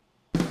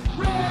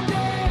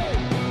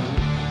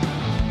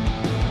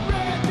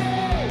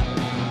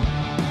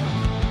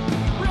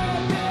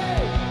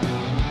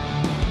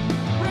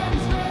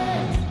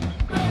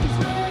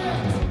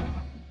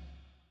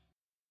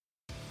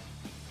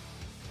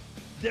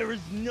 There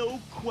is no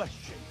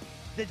question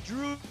that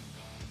Drew is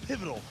a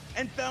pivotal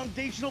and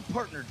foundational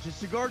partner to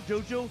Cigar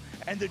Dojo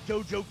and the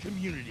Dojo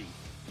community.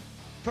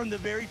 From the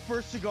very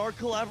first cigar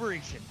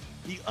collaboration,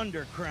 the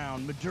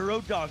Undercrown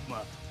Maduro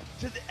Dogma,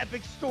 to the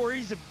epic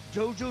stories of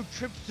Dojo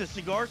trips to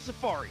Cigar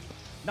Safari,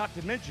 not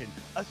to mention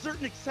a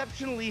certain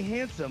exceptionally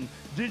handsome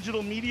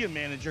digital media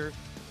manager,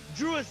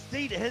 Drew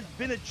Estate has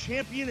been a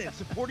champion and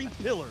supporting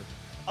pillar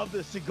of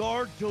the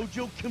Cigar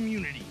Dojo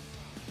community.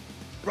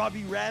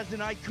 Robbie Raz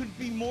and I couldn't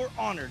be more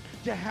honored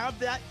to have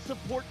that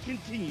support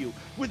continue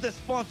with the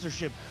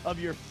sponsorship of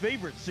your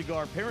favorite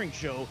cigar pairing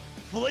show,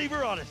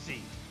 Flavor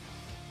Odyssey.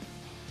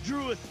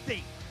 Drew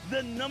Estate, the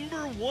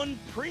 #1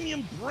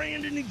 premium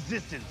brand in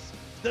existence.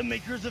 The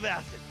makers of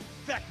Acid,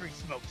 Factory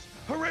Smokes,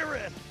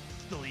 Herrera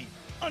Esteli,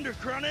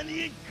 Undercrown, and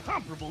the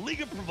incomparable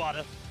Liga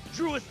Privada.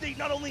 Drew Estate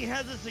not only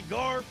has a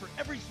cigar for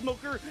every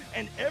smoker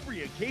and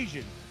every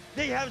occasion,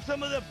 they have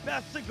some of the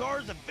best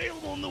cigars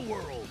available in the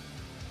world.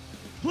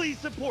 Please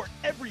support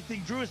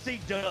everything Drew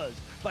Estate does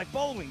by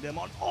following them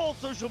on all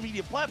social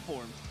media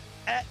platforms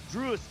at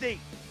Drew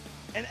Estate.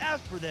 and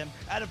ask for them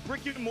at a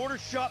brick-and-mortar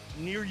shop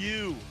near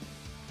you.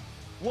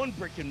 One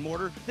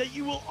brick-and-mortar that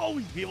you will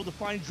always be able to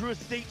find Drew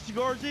Estate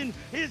cigars in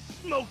is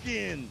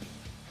Smokin'.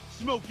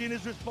 Smokin'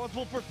 is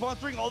responsible for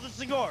sponsoring all the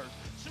cigars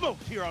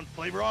smoked here on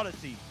Flavor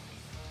Odyssey.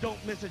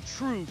 Don't miss a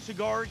true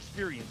cigar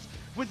experience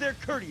with their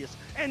courteous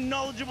and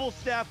knowledgeable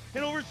staff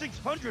and over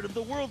 600 of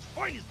the world's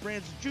finest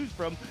brands to choose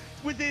from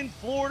within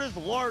Florida's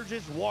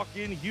largest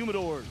walk-in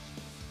humidors.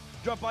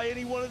 Drop by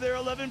any one of their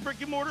 11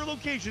 brick-and-mortar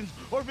locations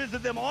or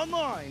visit them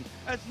online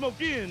at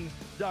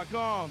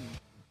smokein.com.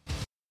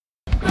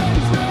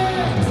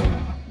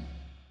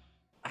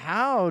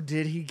 How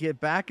did he get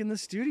back in the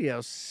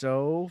studio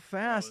so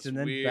fast and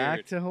then weird.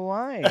 back to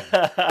Hawaii?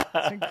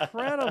 It's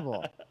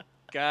incredible.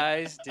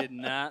 Guys did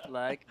not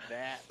like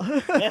that.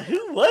 Man,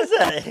 who was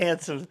that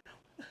handsome?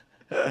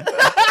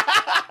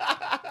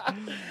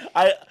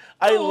 I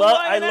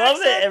love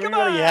that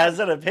everybody has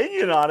an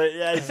opinion on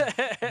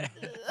it.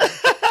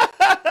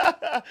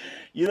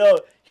 You know,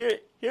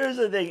 here's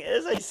the thing.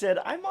 As I said,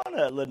 I'm on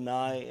a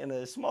lanai in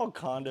a small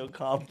condo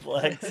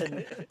complex,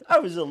 and I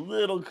was a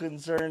little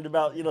concerned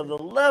about,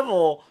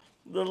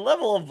 the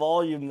level of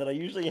volume that I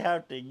usually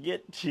have to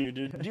get to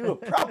do a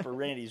proper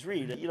Randy's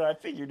read. I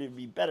figured it'd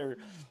be better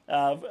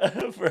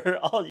for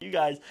all you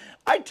guys.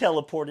 I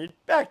teleported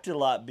back to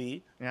Lot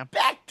B,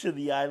 back to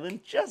the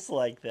island, just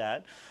like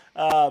that.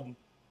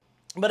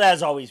 But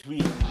as always,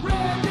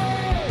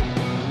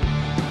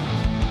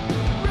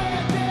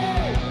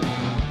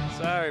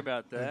 Sorry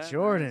about that.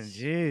 Jordan,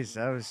 jeez,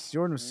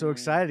 Jordan was so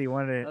excited he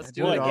wanted to Let's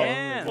do do it it all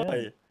again.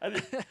 over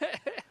again.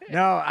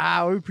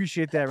 No, we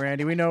appreciate that,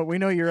 Randy. We know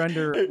you're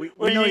under.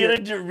 Were you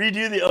going to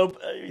redo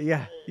the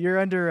Yeah, you're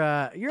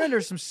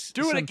under some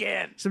Do it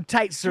again. some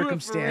tight Do it for real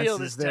circumstances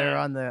this there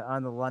time.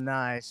 on the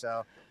lanai.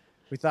 So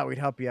we thought we'd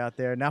help you out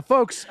there. Now,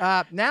 folks,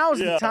 now's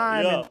the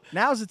time. Yeah.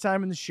 Now's the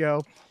time in the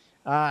show.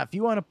 If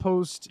you want to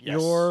post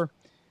your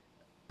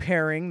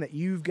pairing that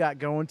you've got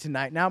going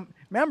tonight. Now,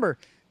 remember,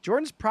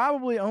 Jordan's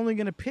probably only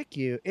going to pick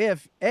you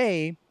if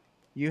A,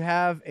 you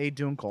have a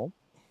Dunkel.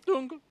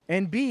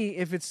 And B,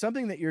 if it's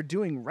something that you're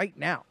doing right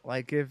now.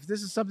 Like if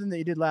this is something that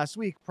you did last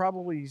week,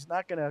 probably he's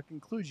not going to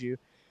conclude you.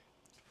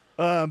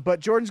 But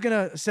Jordan's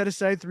going to set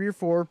aside 3 or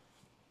 4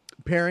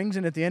 pairings,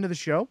 and at the end of the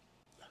show,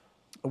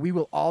 we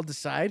will all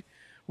decide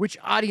which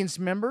audience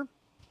member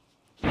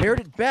paired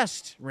it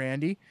best,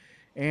 Randy.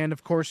 And,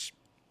 of course,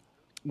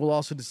 we'll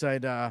also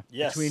decide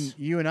between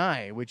you and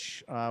I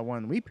which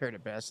one we paired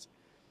it best.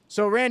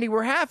 So, Randy,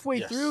 we're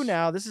halfway through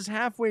now. This is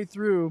halfway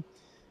through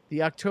the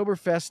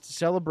Oktoberfest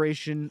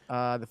celebration,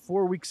 the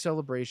 4-week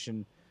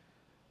celebration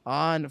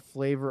on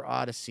Flavor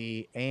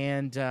Odyssey.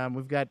 And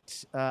we've got,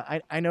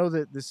 I know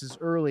that this is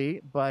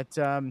early, but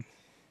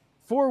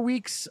 4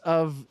 weeks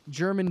of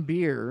German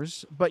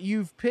beers, but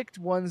you've picked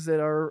ones that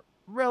are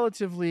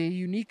relatively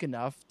unique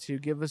enough to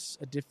give us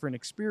a different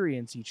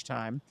experience each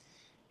time.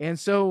 And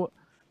so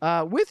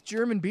with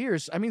German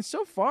beers, I mean,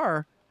 so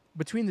far,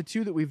 between the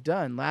 2 that we've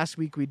done, last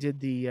week we did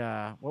the,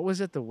 what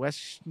was it, the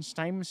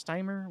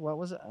Weststeimer? What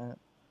was it?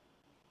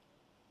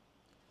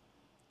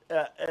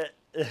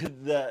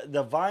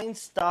 the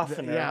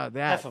Weinstoffener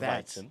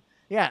Hefeweizen.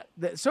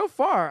 So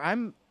far,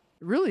 I'm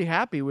really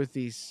happy with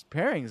these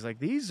pairings. Like,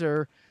 these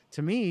are,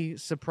 to me,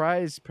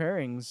 surprise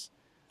pairings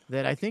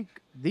that I think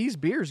these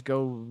beers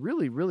go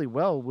really, really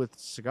well with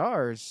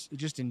cigars,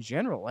 just in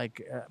general.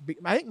 Like,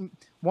 I think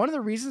one of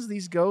the reasons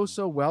these go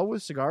so well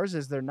with cigars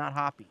is they're not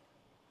hoppy.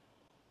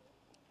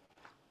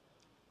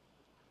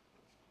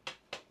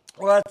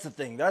 Well, that's the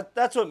thing.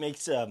 That's what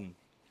makes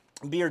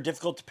beer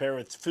difficult to pair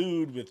with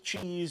food, with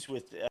cheese,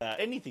 with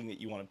anything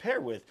that you want to pair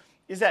with,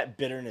 is that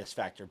bitterness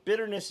factor.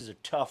 Bitterness is a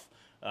tough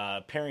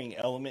pairing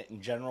element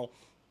in general.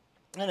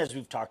 And as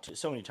we've talked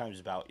so many times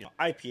about,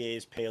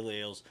 IPAs, pale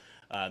ales,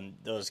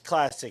 those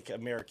classic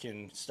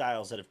American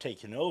styles that have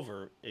taken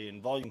over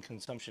in volume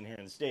consumption here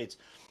in the States,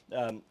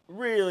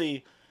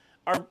 really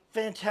are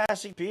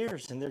fantastic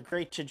beers, and they're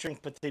great to drink,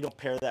 but they don't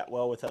pair that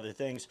well with other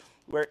things.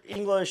 Where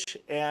English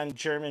and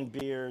German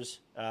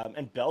beers,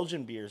 and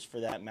Belgian beers for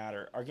that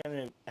matter, are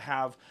going to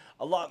have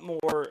a lot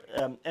more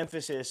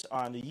emphasis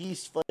on the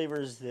yeast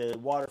flavors, the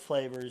water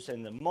flavors,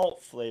 and the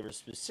malt flavors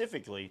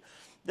specifically,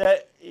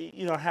 that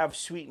have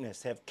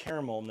sweetness, they have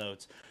caramel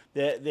notes,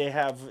 that they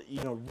have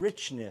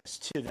richness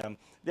to them,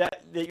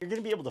 that you're going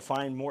to be able to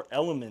find more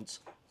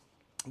elements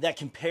that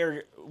can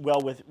pair well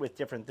with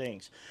different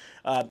things.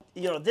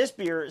 This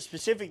beer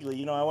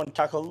specifically, I want to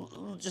talk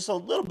just a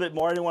little bit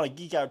more. I don't want to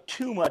geek out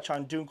too much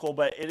on Dunkel,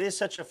 but it is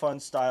such a fun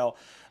style.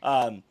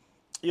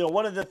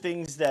 One of the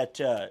things that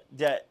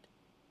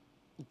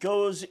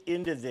goes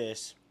into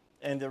this,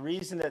 and the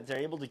reason that they're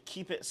able to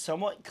keep it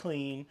somewhat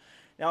clean.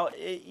 Now,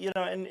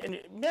 and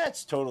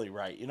Matt's totally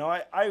right.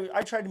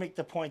 I tried to make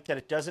the point that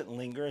it doesn't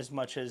linger as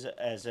much as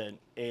an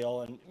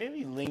ale, and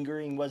maybe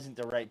lingering wasn't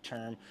the right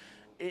term.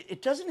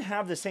 It doesn't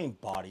have the same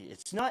body.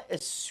 It's not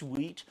as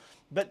sweet,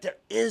 but there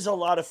is a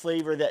lot of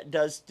flavor that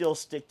does still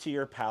stick to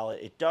your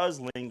palate. It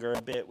does linger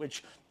a bit,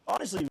 which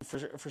honestly,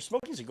 for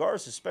smoking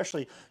cigars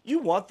especially, you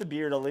want the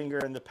beer to linger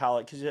in the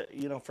palate because,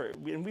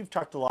 and we've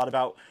talked a lot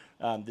about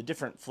the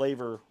different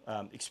flavor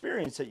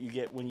experience that you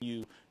get when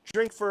you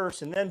drink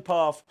first and then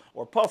puff,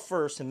 or puff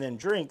first and then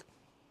drink.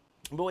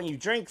 But when you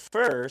drink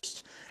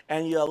first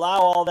and you allow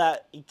all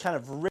that kind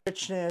of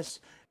richness,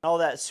 all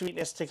that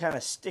sweetness to kind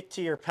of stick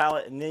to your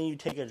palate, and then you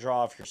take a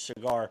draw off your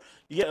cigar,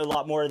 you get a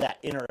lot more of that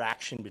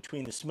interaction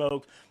between the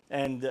smoke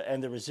and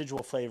the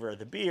residual flavor of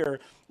the beer.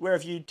 Where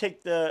if you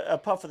take a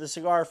puff of the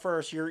cigar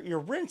first, you're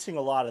rinsing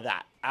a lot of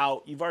that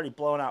out. You've already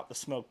blown out the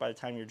smoke by the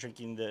time you're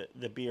drinking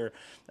the beer.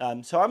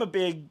 So I'm a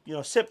big,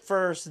 sip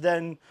first,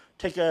 then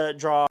take a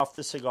draw off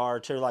the cigar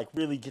to like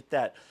really get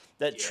that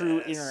true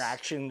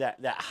interaction,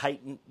 that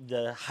height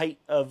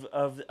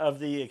of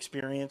the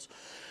experience.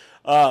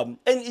 And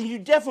you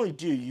definitely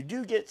do. You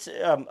do get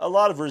a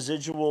lot of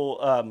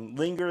residual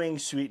lingering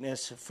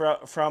sweetness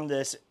from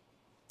this.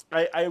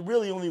 I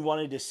really only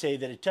wanted to say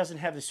that it doesn't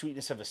have the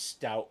sweetness of a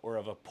stout or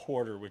of a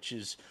porter, which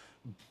is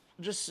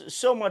just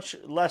so much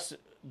less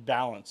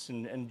balanced.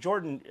 And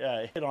Jordan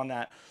hit on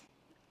that.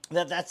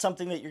 That's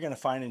something that you're going to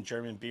find in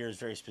German beers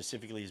very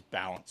specifically, is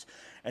balance.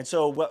 And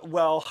so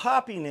while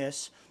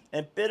hoppiness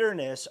and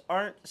bitterness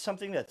aren't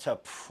something that's a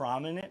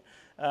prominent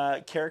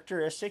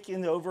characteristic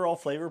in the overall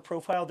flavor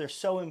profile, they're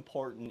so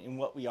important in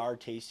what we are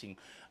tasting.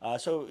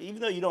 So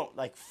even though you don't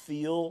like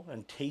feel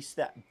and taste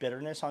that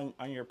bitterness on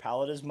your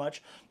palate as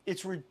much,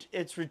 it's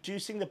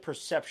reducing the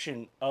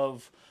perception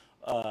of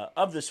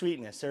the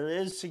sweetness. There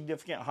is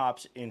significant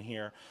hops in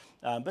here,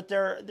 but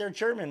they're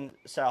German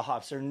style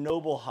hops. They're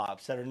noble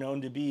hops that are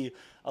known to be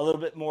a little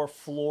bit more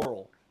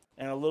floral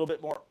and a little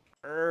bit more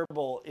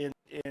herbal in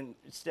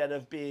instead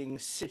of being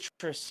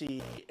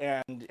citrusy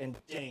and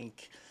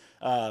dank.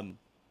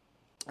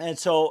 And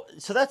so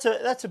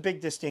that's a big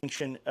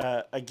distinction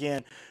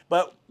again.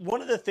 But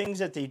one of the things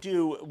that they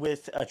do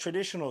with a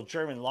traditional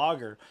German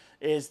lager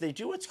is they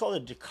do what's called a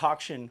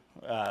decoction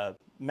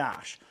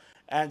mash.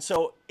 And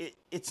so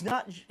it's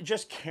not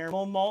just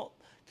caramel malt,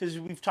 because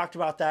we've talked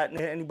about that. And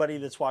anybody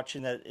that's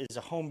watching that is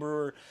a home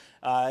brewer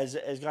has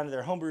gone to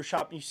their homebrew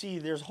shop. You see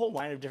there's a whole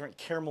line of different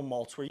caramel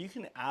malts where you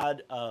can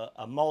add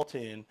a malt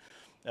in.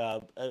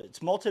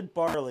 It's malted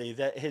barley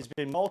that has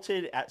been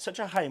malted at such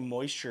a high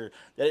moisture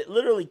that it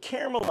literally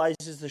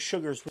caramelizes the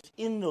sugars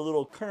within the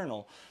little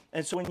kernel.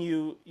 And so when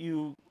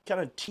you kind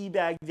of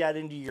teabag that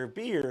into your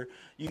beer,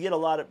 you get a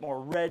lot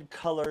more red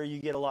color, you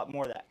get a lot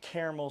more of that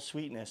caramel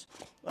sweetness.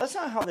 Well, that's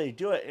not how they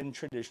do it in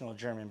traditional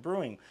German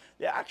brewing.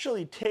 They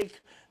actually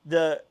take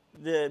the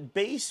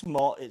base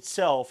malt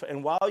itself,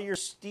 and while you're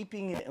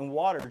steeping it in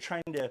water,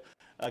 trying to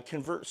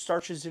convert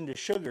starches into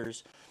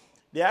sugars,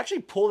 they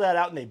actually pull that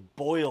out and they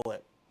boil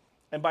it.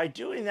 And by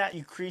doing that,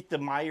 you create the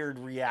Maillard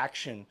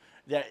reaction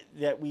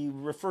that we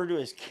refer to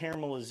as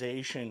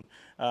caramelization.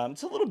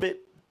 It's a little bit,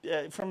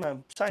 from a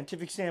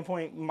scientific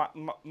standpoint,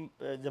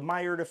 the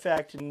Maillard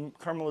effect and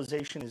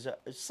caramelization is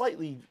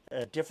slightly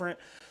different.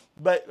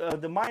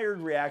 But the Maillard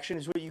reaction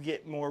is what you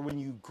get more when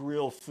you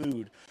grill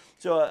food.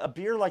 So a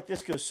beer like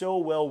this goes so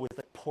well with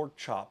like pork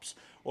chops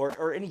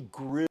or any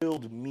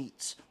grilled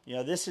meats.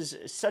 This is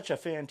such a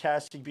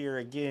fantastic beer.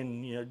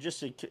 Again, just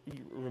to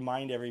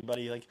remind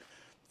everybody, like,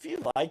 if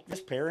you like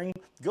this pairing,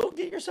 go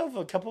get yourself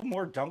a couple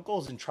more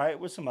Dunkels and try it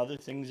with some other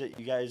things that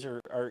you guys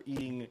are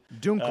eating.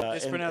 Dunkel.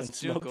 It's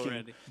pronounced Dunkel,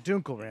 Randy.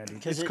 Dunkel, Randy.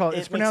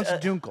 It's pronounced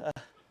Dunkel.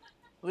 At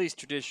least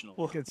traditional.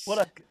 It's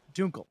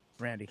Dunkel,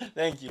 Randy.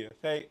 Thank you.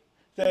 Thank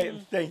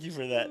you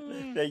for that.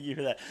 Thank you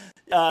for that.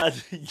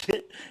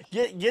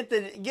 Get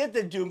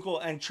the Dunkel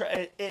and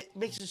try. It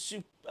makes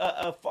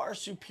a far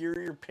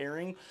superior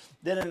pairing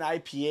than an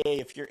IPA.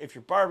 If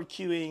you're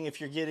barbecuing,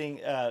 if you're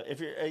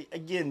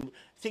getting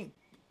think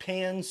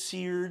pan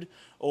seared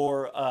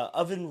or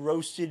oven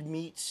roasted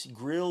meats,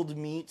 grilled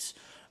meats.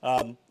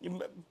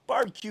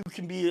 Barbecue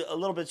can be a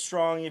little bit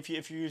strong if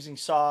you're using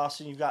sauce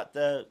and you've got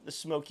the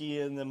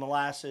smoky and the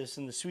molasses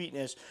and the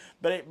sweetness.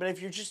 But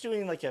if you're just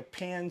doing like a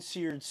pan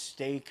seared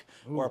steak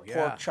or a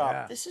pork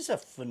chop, this is a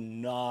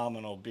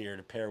phenomenal beer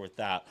to pair with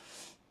that.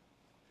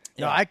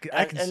 No, I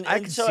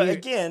can so see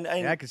again,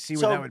 I can see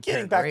where that would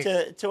getting pair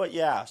back to what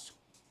you asked.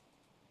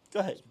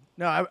 Go ahead.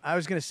 No, I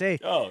was going to say.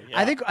 Oh, yeah.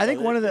 I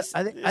think one of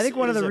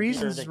the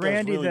reasons, that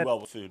Randy, really that well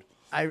with food.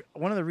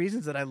 one of the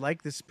reasons that I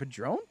like this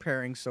Padron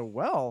pairing so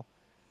well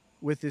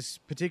with this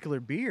particular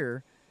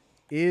beer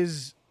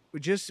is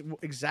just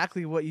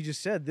exactly what you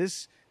just said.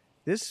 This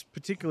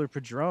particular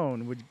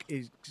Padron would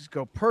just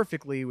go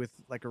perfectly with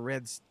like a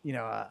red,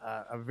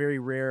 a very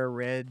rare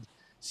red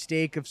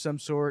steak of some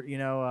sort,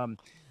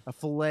 a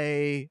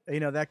fillet,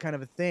 that kind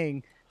of a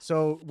thing.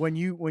 So when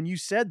you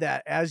said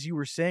that, as you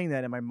were saying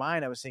that in my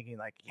mind, I was thinking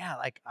like, yeah,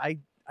 like I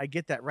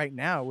get that right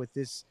now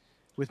with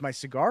my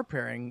cigar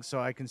pairing. So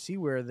I can see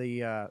where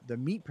the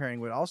meat pairing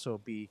would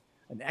also be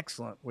an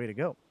excellent way to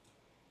go.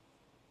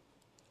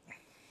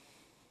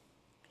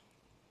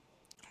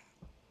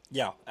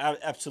 Yeah,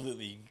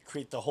 absolutely. You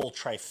create the whole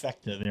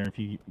trifecta there. If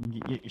you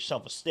get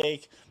yourself a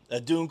steak,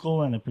 a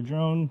Dunkel, and a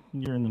Padron,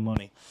 you're in the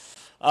money.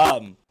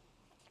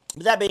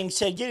 that being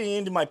said, getting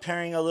into my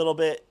pairing a little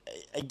bit,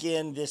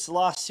 again, this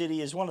Lost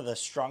City is one of the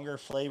stronger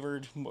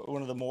flavored,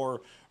 one of the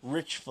more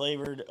rich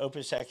flavored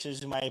Opus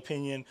X's, in my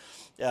opinion.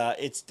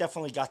 It's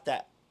definitely got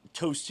that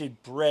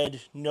toasted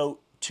bread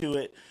note to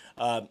it.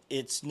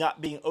 It's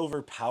not being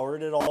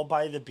overpowered at all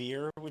by the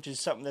beer, which is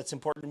something that's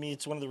important to me.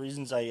 It's one of the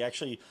reasons I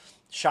actually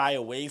shy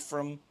away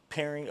from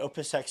pairing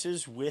Opus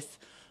X's with,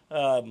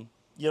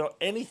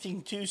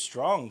 anything too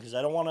strong, because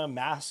I don't want to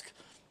mask.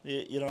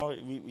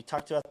 We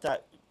talked about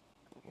that.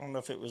 I don't know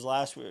if it was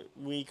last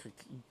week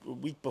or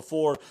week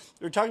before.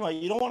 We were talking about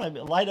you don't want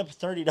to light up a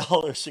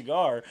 $30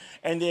 cigar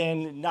and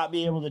then not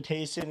be able to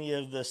taste any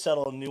of the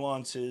subtle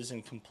nuances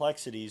and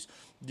complexities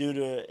due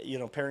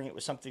to pairing it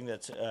with something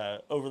that's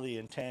overly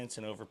intense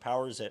and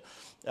overpowers it.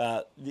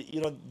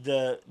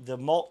 The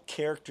malt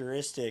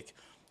characteristic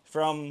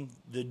from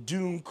the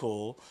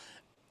Dunkel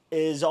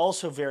is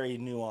also very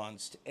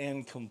nuanced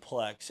and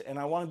complex, and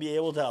I want to be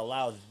able to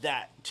allow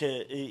that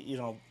to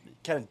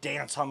kind of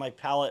dance on my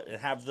palate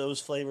and have those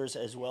flavors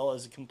as well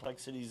as the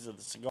complexities of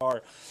the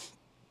cigar.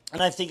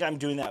 And I think I'm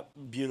doing that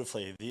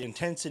beautifully. The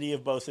intensity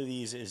of both of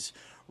these is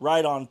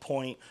right on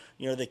point.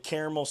 The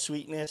caramel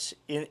sweetness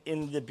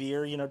in the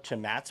beer, to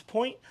Matt's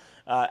point,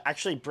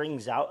 actually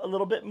brings out a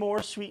little bit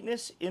more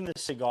sweetness in the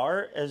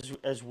cigar as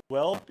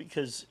well,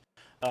 because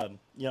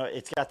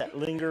it's got that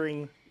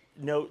lingering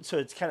note, so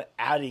it's kind of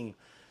adding,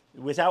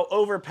 without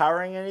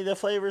overpowering any of the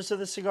flavors of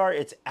the cigar,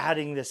 it's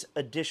adding this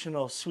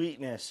additional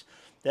sweetness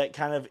that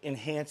kind of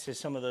enhances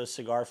some of those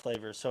cigar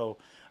flavors. So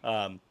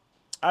I'm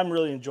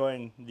really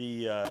enjoying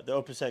the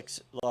Opus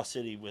X Lost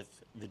City with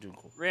the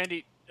Dunkel.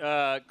 Randy,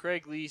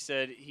 Craig Lee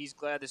said he's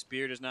glad this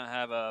beer does not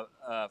have a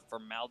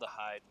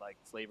formaldehyde-like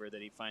flavor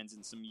that he finds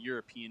in some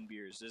European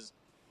beers. Is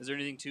there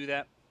anything to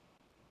that?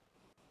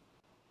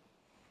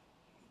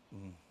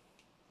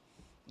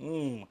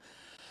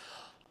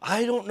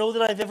 I don't know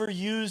that I've ever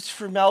used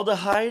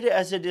formaldehyde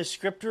as a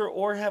descriptor,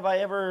 or have I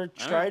ever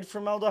tried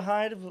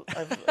formaldehyde.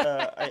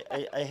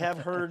 I have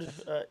heard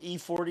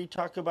E40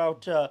 talk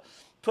about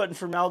putting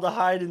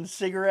formaldehyde in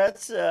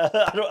cigarettes.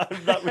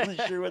 I'm not really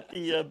sure what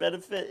the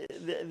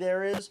benefit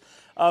there is.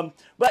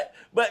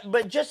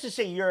 But just to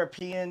say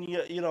European,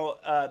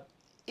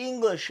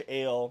 English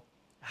ale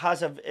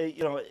has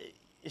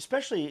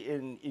especially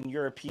in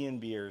European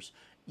beers,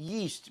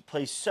 yeast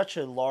plays such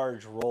a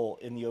large role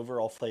in the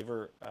overall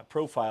flavor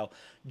profile.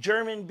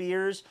 German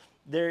beers,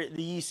 the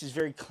yeast is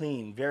very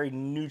clean, very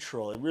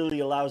neutral. It really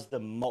allows the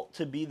malt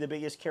to be the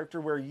biggest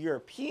character, where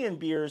European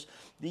beers,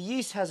 the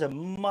yeast has a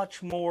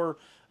much more,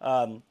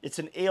 it's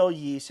an ale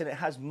yeast, and it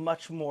has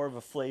much more of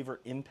a flavor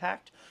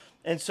impact.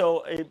 And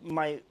so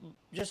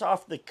just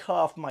off the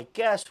cuff, my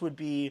guess would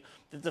be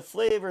that the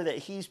flavor that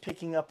he's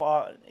picking up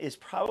on is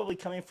probably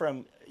coming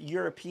from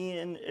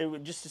European,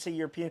 just to say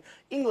European.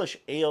 English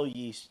ale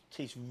yeast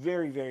tastes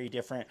very, very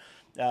different.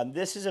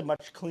 This is a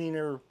much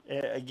cleaner,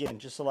 again,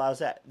 just allows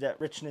that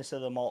richness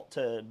of the malt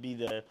to be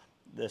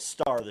the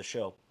star of the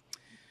show.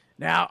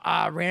 Now,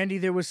 Randy,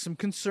 there was some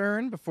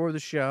concern before the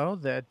show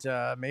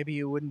that maybe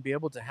you wouldn't be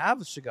able to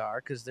have a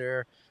cigar because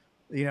they're,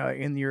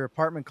 in your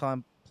apartment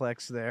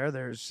complex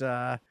there's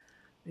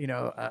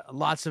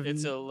lots of,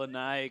 it's a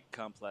lanai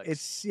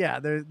complex.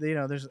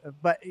 There's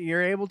but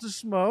you're able to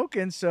smoke,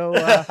 and so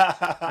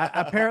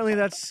apparently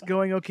that's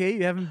going okay.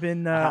 You haven't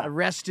been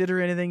arrested or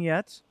anything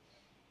yet.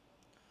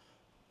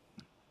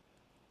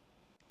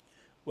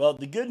 Well,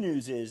 the good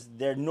news is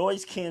they're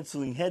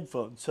noise-canceling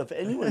headphones, so if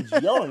anyone's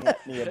yelling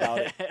at me about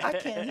it, I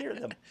can't hear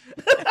them.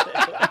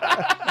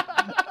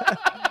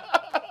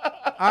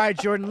 All right,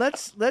 Jordan,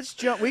 let's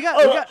jump.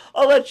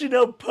 I'll let you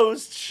know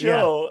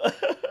post-show. Yeah.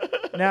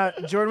 Now,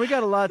 Jordan, we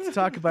got a lot to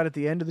talk about at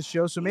the end of the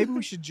show, so maybe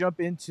we should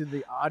jump into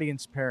the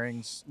audience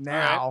pairings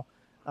now,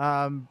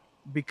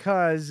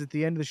 because at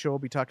the end of the show we'll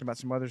be talking about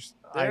some other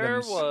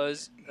items. There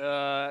was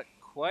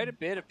quite a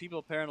bit of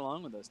people pairing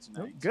along with us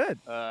tonight. Oh, good.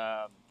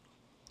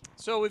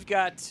 So we've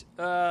got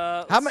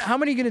how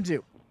many are you gonna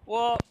do?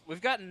 Well,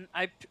 we've gotten.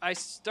 I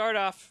start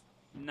off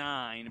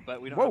 9,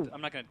 but we don't.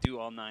 I'm not gonna do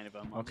all 9 of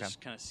them. I'll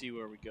just kind of see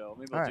where we go.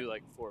 Maybe I'll do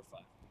like 4 or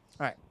 5.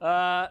 All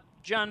right.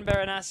 John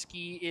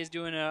Baranaski is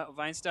doing a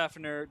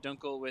Weinstafener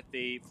Dunkel with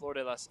the Flor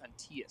de las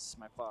Antillas,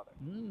 my father.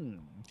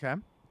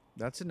 Okay.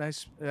 That's a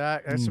nice,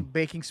 that's some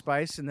baking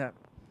spice in that.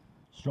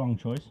 Strong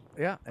choice.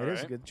 Yeah, it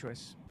is a good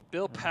choice.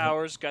 Bill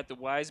Powers got the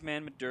Wise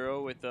Man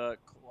Maduro with a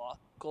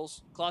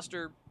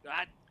Kloster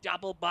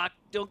Barock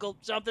Dunkel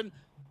something.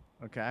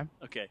 Okay.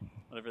 Okay,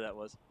 whatever that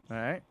was. All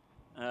right.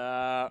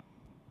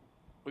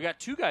 We got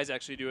 2 guys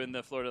actually doing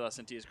the Flor de las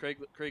Antillas.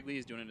 Craig Lee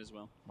is doing it as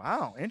well.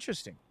 Wow,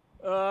 interesting.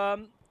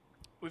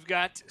 We've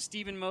got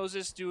Stephen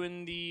Moses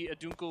doing the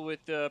Dunkel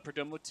with the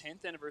Perdomo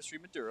 10th Anniversary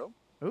Maduro.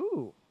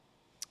 Ooh,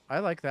 I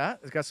like that.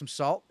 It's got some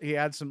salt. He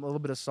adds a little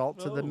bit of salt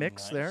to the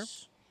mix there.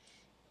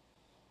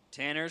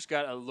 Tanner's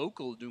got a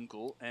local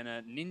Dunkel and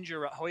a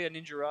Hoya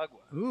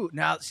Ninjaragua. Ooh,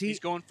 now see, he's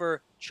going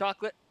for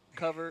chocolate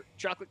covered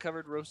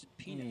roasted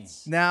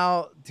peanuts.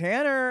 Now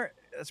Tanner,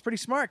 that's pretty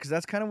smart because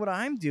that's kind of what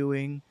I'm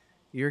doing.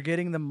 You're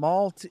getting the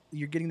malt.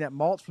 You're getting that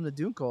malt from the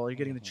Dunkel. You're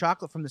getting the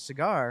chocolate from the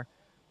cigar.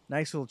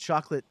 nice little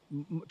chocolate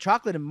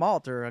and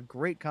malt are a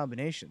great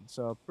combination.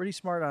 So pretty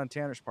smart on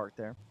Tanner's part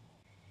there.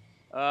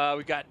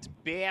 We got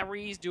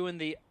Barry's doing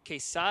the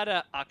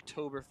Quesada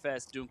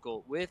Oktoberfest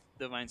Dunkel with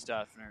the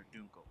Weinstofner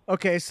Dunkel.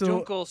 Okay, so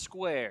Dunkel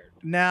squared.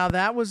 now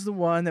that was the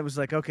one that was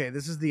like, okay,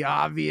 this is the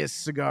obvious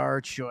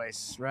cigar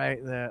choice,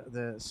 right?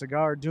 The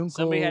cigar Dunkel.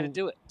 Somebody had to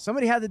do it.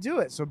 Somebody had to do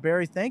it. So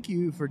Barry, thank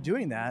you for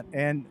doing that.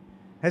 And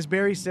has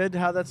Barry said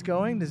how that's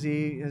going? Has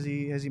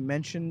he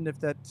mentioned if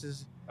that's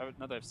his...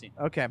 Not that I've seen.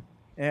 Okay.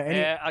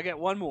 I'll get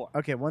one more.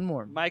 Okay, one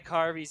more. Mike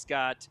Harvey's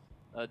got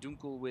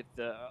Dunkel with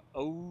the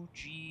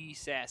OG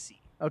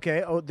Sassy.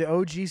 Okay, the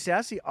OG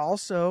Sassy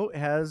also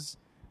has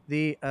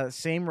the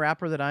same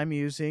wrapper that I'm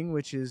using,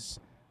 which is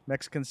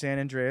Mexican San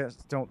Andreas.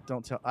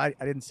 Don't tell. I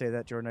didn't say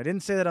that, Jordan. I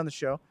didn't say that on the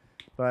show,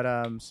 but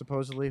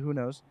supposedly, who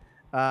knows?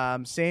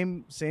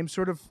 Same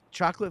sort of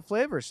chocolate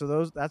flavor.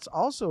 So that's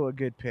also a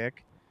good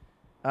pick.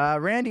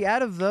 Randy,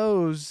 out of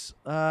those,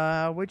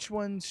 which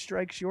one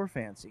strikes your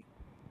fancy?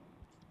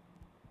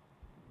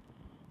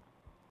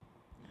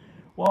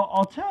 Well,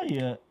 I'll tell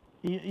you,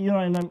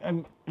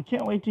 and I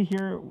can't wait to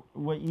hear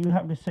what you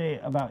have to say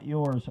about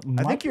yours.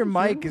 I think your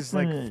mic is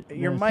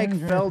your mic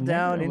fell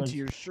down into was,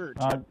 your shirt.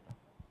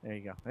 There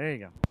you go.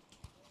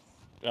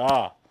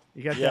 Ah,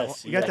 you got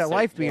that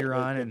wife beater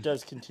on, and it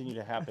does continue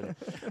to happen.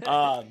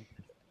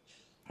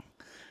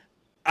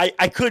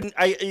 I couldn't.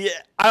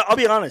 I'll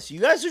be honest. You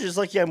guys are just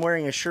lucky I'm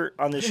wearing a shirt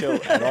on the show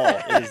at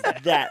all. It is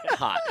that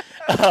hot.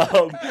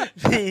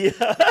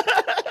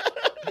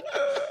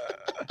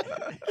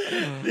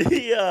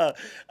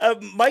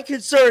 My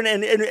concern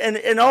I'm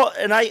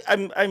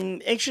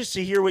anxious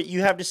to hear what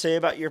you have to say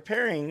about your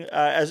pairing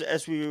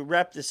as we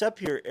wrap this up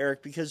here,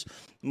 Eric, because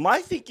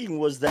my thinking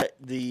was that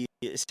the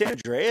San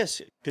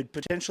Andreas could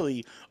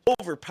potentially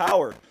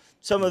overpower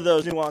some of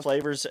those nuanced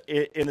flavors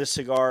in the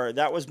cigar.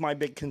 That was my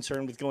big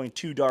concern with going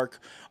too dark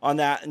on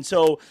that. And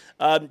so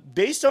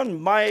based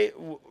on my,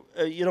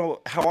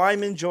 how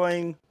I'm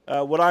enjoying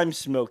what I'm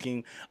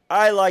smoking,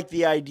 I like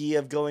the idea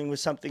of going with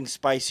something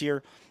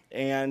spicier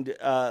and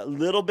a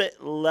little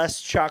bit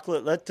less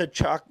chocolate. Let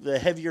the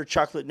heavier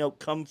chocolate note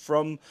come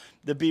from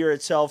the beer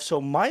itself. So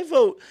my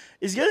vote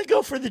is going to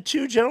go for the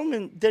two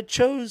gentlemen that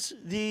chose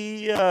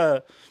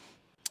the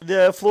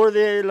Flor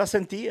de las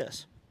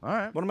Antillas. All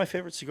right. One of my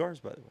favorite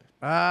cigars, by the way.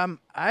 I'm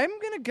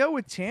gonna go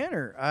with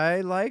Tanner. I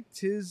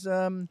liked his.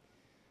 I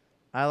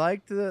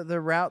liked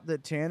the route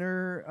that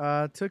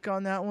Tanner took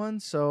on that one.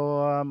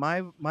 So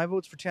my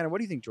vote's for Tanner. What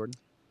do you think, Jordan?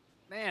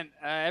 Man,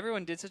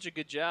 everyone did such a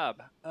good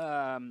job.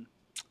 I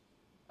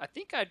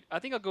think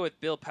I'll go with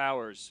Bill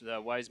Powers, the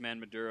Wise Man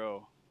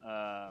Maduro,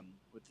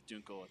 with the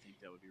Dunkel. I think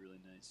that would be really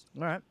nice.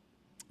 All right.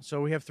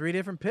 So we have 3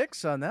 different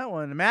picks on that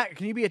one. Matt,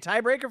 can you be a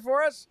tiebreaker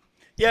for us?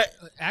 Yeah.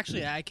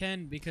 Actually, I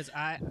can because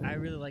I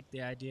really like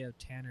the idea of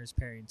Tanner's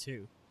pairing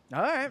too.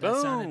 All right.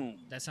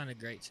 That sounded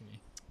great to me.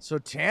 So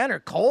Tanner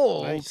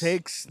Cole Nice.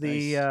 Let's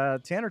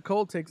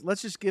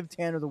just give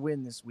Tanner the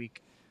win this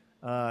week.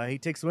 He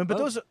takes the win. But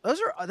those are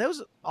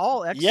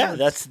all excellent. Yeah,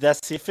 that's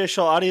the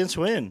official audience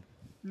win.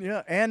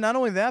 Yeah, and not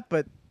only that,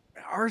 but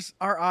our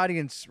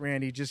audience,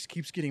 Randy, just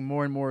keeps getting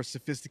more and more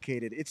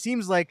sophisticated. It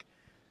seems like,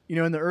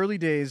 in the early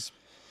days,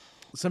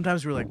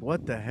 sometimes we're like,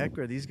 what the heck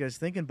are these guys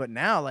thinking? But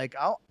now, like,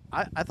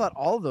 I thought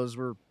all of those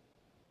were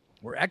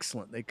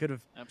excellent. They could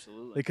have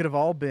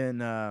all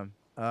been a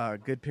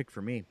good pick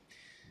for me.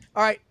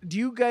 All right, do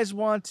you guys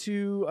want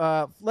to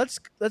let's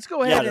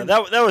go ahead? Yeah,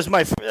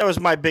 that was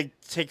my big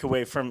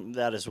takeaway from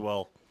that as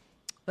well.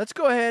 Let's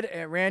go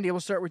ahead, Randy. We'll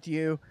start with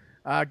you.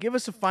 Give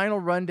us a final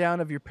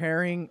rundown of your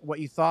pairing, what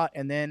you thought,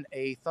 and then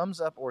a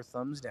thumbs up or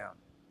thumbs down.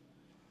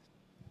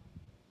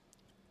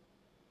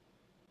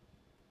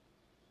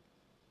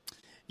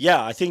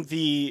 Yeah, I think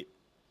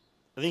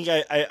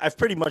I've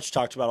pretty much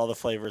talked about all the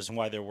flavors and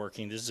why they're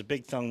working. This is a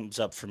big thumbs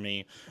up for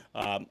me.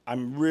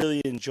 I'm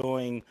really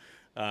enjoying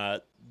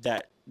that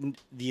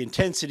the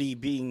intensity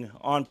being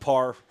on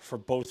par for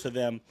both of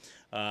them.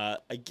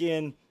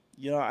 Again,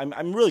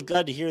 I'm really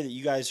glad to hear that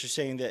you guys are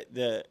saying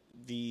that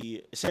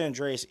the San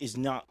Andreas is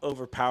not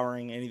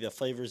overpowering any of the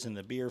flavors in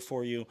the beer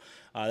for you.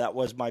 That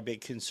was my big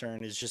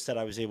concern, is just that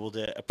I was able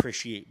to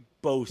appreciate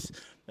both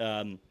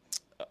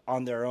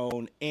on their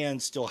own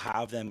and still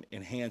have them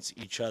enhance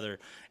each other.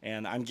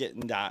 And I'm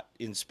getting that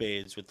in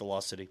spades with the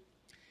Lost City.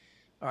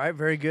 All right,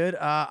 very good.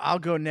 I'll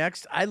go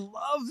next. I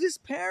love this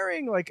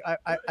pairing. Like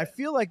I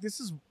feel like this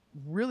is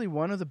really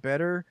one of the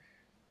better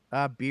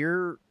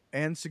beer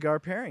and cigar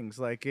pairings.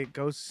 Like, it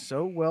goes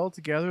so well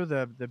together.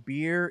 The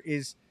beer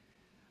is,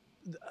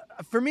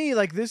 for me,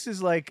 like, this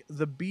is like,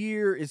 the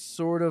beer is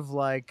sort of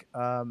like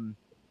the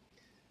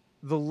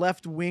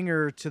left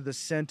winger to the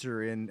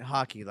center in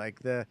hockey. Like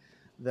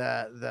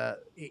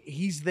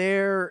he's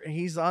there,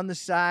 he's on the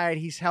side,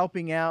 he's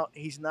helping out.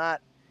 He's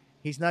not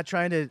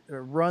trying to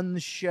run the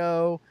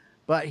show,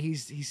 but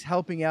he's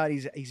helping out.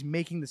 He's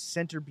making the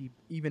center be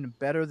even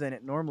better than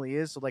it normally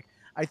is. So, like,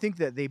 I think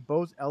that they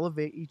both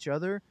elevate each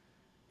other,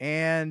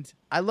 and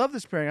I love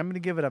this pairing. I'm going to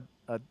give it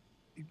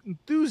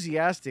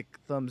enthusiastic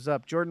thumbs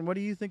up. Jordan, what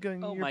do you think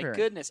of Oh your my pairing?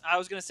 goodness! I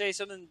was gonna say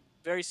something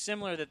very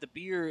similar, that the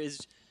beer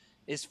is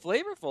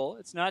flavorful.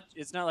 It's not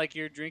like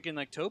you're drinking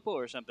like Topo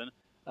or something.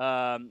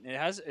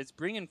 It's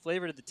bringing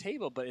flavor to the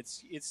table, but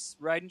it's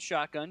riding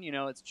shotgun. You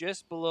know, it's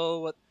just below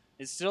what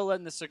it's still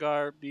letting the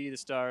cigar be the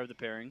star of the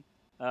pairing,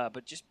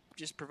 but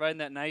just providing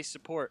that nice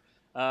support.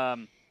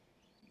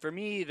 For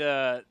me,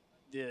 they're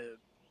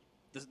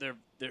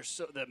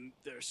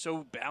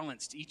so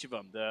balanced, each of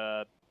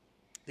them.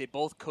 They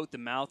both coat the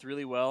mouth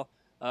really well.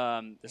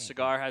 The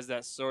cigar has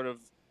that sort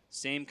of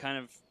same kind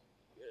of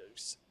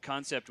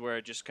concept where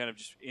it just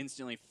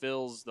instantly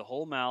fills the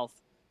whole mouth.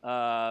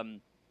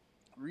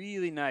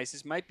 Really nice.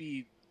 This might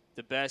be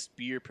the best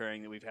beer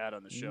pairing that we've had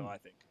on the show, I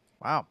think.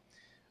 Wow.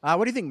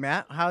 What do you think,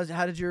 Matt? How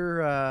did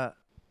your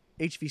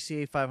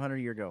HVCA 500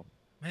 year go?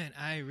 Man,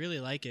 I really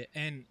like it,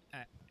 and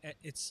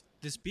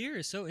this beer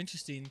is so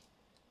interesting.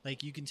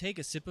 Like, you can take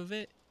a sip of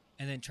it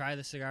and then try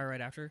the cigar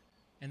right after,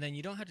 and then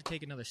you don't have to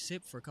take another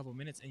sip for a couple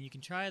minutes, and you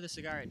can try the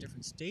cigar at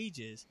different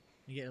stages.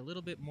 You get a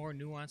little bit more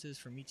nuances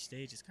from each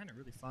stage. It's kind of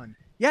really fun.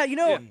 Yeah,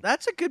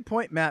 that's a good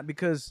point, Matt,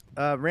 because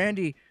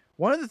Randy,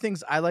 one of the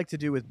things I like to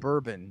do with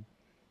bourbon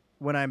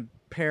when I'm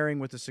pairing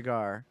with a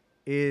cigar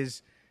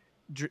is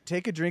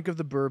take a drink of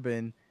the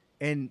bourbon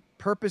and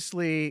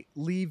purposely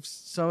leave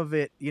some of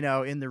it,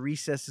 in the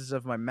recesses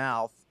of my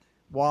mouth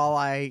while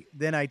I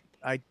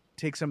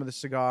take some of the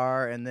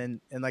cigar,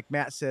 and like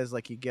Matt says,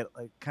 like you get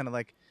like kind of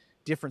like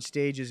different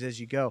stages as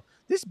you go.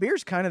 This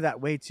beer's kind of that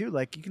way too.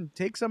 Like you can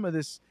take some of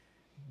this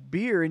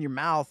beer in your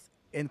mouth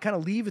and kind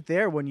of leave it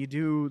there when you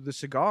do the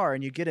cigar,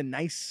 and you get a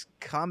nice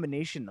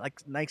combination,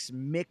 like nice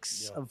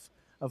mix of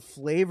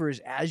flavors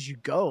as you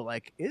go.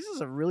 Like this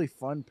is a really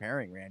fun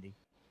pairing, Randy.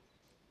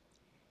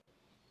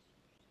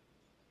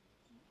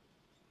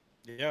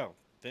 Yeah,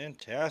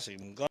 fantastic.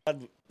 I'm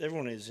glad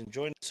everyone is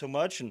enjoying it so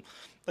much. And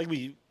like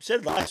we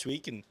said last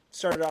week and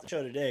started off the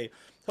show today,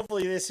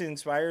 hopefully this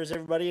inspires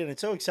everybody. And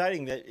it's so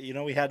exciting that,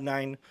 we had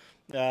 9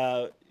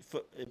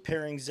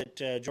 pairings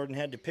that Jordan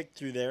had to pick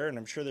through there. And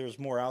I'm sure there was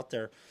more out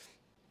there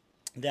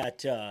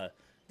that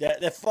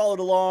followed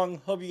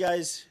along. Hope you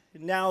guys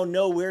now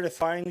know where to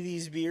find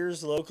these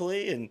beers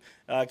locally, and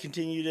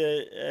continue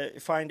to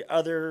find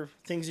other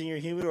things in your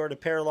humidor to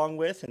pair along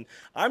with. And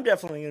I'm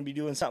definitely going to be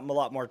doing something a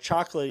lot more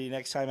chocolatey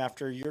next time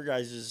after your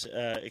guys'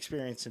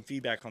 experience and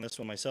feedback on this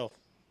one myself.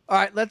 All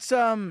right, let's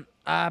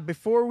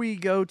before we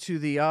go to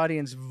the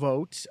audience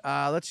vote,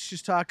 let's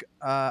just talk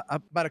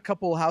about a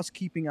couple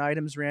housekeeping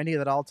items, Randy,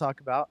 that I'll talk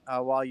about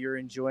while you're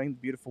enjoying the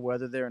beautiful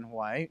weather there in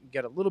Hawaii. You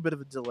get a little bit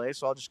of a delay,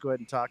 so I'll just go ahead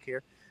and talk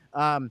here.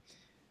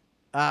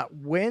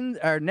 When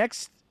our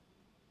next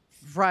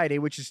Friday,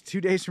 which is 2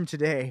 days from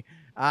today,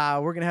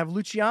 we're going to have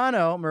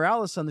Luciano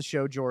Morales on the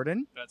show,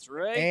 Jordan. That's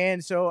right.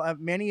 And so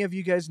many of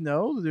you guys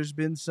know there's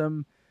been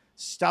some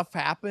stuff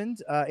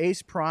happened.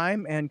 Ace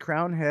Prime and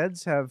Crown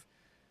Heads have,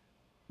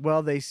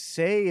 well, they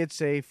say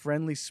it's a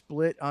friendly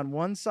split on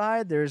one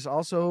side. There's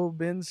also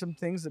been some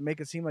things that make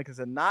it seem like it's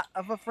not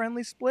of a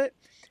friendly split.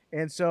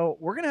 And so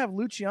we're going to have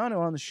Luciano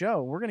on the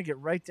show. We're going to get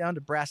right down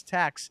to brass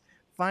tacks,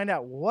 find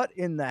out what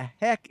in the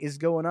heck is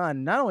going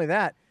on. Not only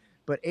that,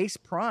 but Ace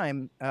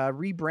Prime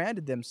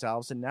rebranded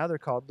themselves, and now they're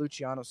called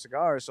Luciano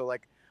Cigars. So,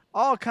 like,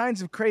 all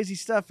kinds of crazy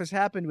stuff has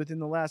happened within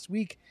the last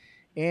week,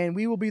 and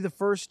we will be the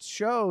first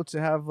show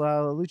to have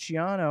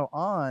Luciano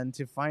on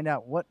to find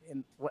out what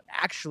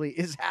actually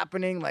is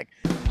happening. Like,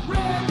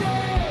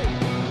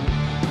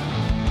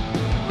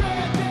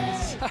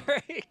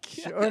 Sorry,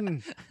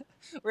 Jordan.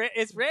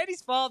 It's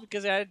Randy's fault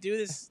because I had to do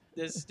this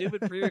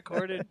stupid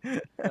pre-recorded.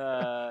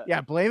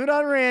 Yeah, blame it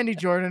on Randy,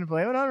 Jordan.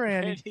 Blame it on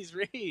Randy. Randy's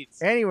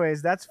reads.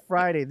 Anyways, that's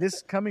Friday.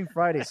 This coming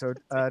Friday. So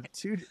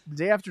the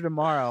day after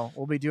tomorrow,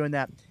 we'll be doing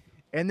that.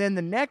 And then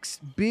the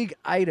next big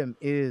item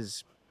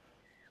is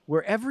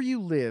wherever you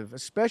live,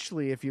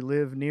 especially if you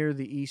live near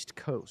the East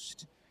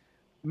Coast,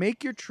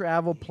 make your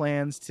travel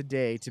plans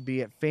today to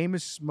be at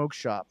Famous Smoke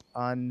Shop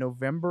on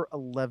November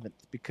 11th,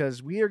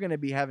 because we are going to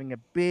be having a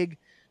big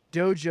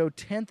Dojo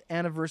 10th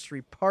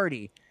anniversary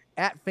party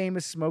at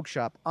Famous Smoke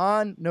Shop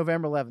on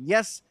November 11th.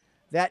 Yes,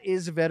 that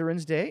is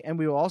Veterans Day, and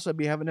we will also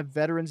be having a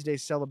Veterans Day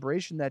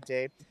celebration that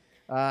day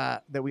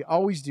that we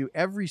always do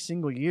every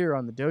single year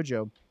on the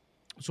Dojo.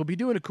 So we'll be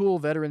doing a cool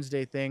Veterans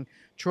Day thing.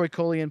 Troy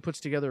Collian puts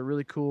together a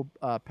really cool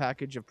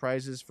package of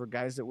prizes for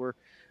guys that were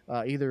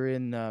either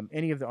in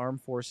any of the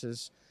armed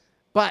forces.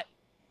 But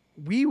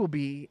we will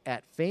be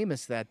at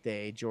Famous that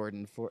day,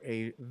 Jordan, for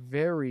a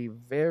very,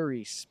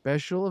 very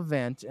special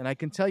event. And I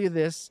can tell you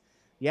this.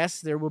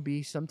 Yes, there will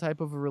be some type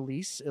of a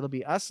release. It'll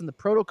be us and the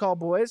Protocol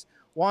Boys,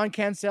 Juan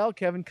Cancel,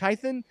 Kevin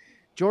Kythen.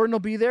 Jordan will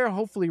be there.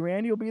 Hopefully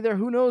Randy will be there.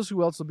 Who knows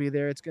who else will be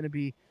there. It's going to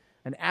be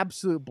an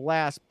absolute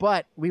blast.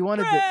 But we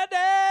wanted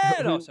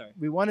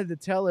we wanted to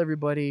tell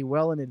everybody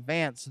well in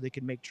advance so they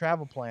could make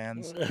travel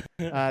plans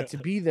to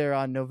be there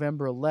on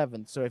November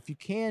 11th. So if you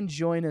can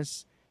join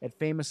us at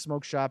Famous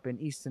Smoke Shop in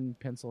Easton,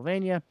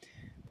 Pennsylvania,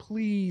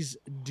 please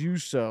do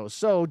so.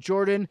 So,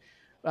 Jordan,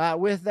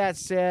 With that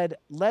said,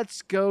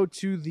 let's go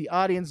to the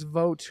audience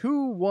vote.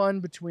 Who won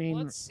between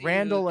Let's see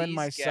Randall who and these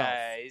myself?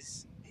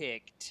 guys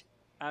picked.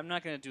 I'm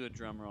not going to do a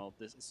drum roll.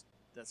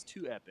 That's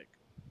too epic.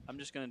 I'm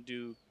just going to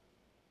do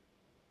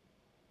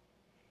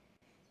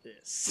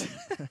this.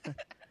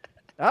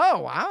 Oh,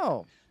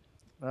 wow.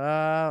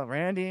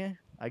 Randy,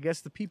 I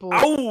guess the people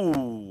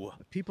Oh,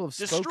 people have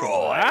Destroy! spoken.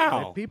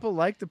 Wow. People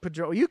like the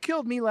Padron. You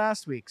killed me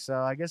last week, so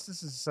I guess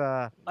this is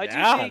I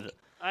Yeah. do think.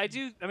 I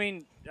do. I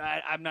mean,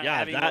 I'm not yeah,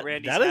 having what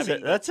Randy's that is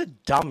having. that's a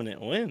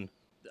dominant win.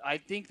 I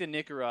think the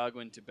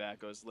Nicaraguan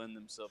tobaccos lend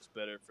themselves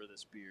better for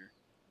this beer.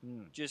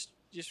 Just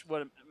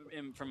what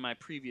from my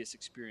previous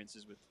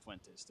experiences with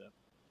Fuente stuff.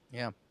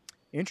 Yeah,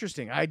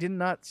 interesting. I did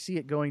not see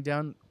it going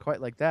down quite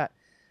like that.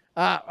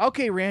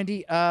 Okay,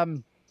 Randy.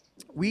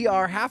 We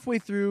are halfway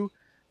through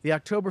the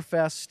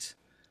Oktoberfest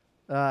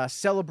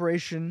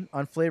celebration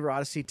on Flavor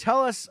Odyssey.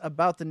 Tell us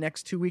about the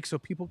next 2 weeks so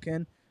people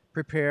can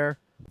prepare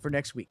for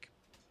next week.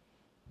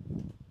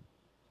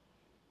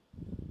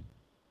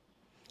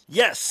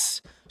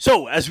 Yes.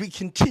 So, as we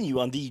continue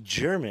on the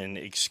German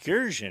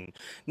excursion,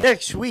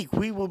 next week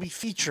we will be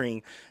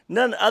featuring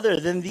none other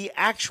than the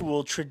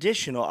actual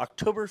traditional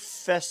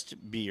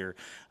Oktoberfest beer.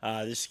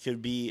 This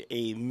could be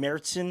a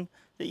Märzen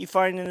that you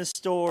find in the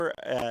store.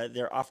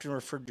 They're often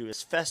referred to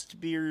as Fest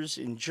beers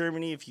in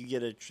Germany if you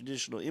get a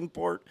traditional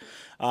import.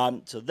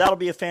 So that'll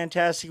be a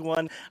fantastic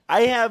one.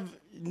 I have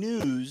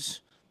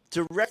news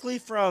directly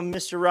from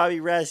Mr.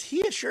 Robbie Raz.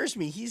 He assures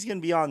me he's going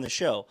to be on the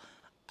show.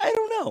 I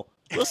don't know.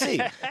 We'll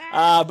see.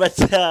 But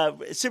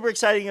super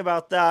exciting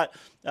about that.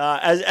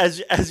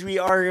 As we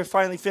are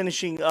finally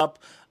finishing up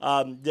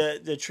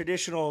the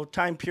traditional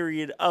time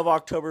period of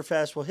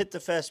Oktoberfest, we'll hit the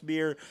Fest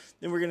beer.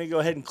 Then we're going to go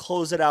ahead and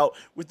close it out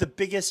with the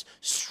biggest,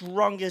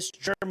 strongest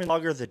German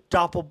lager, the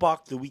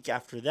Doppelbock, the week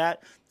after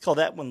that. Call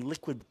that one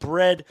Liquid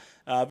Bread.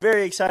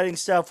 Very exciting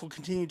stuff. We'll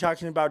continue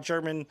talking about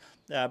German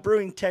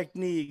brewing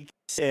techniques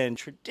and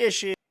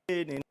tradition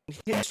and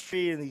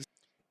history and these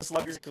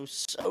lagers go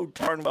so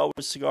darn well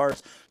with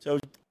cigars. So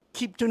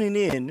keep tuning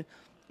in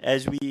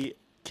as we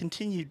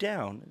continue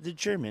down the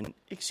German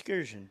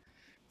excursion.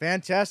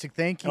 Fantastic.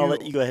 Thank you. I'll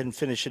let you go ahead and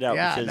finish it out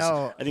because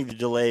I think the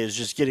delay is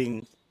just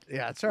getting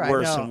it's all right.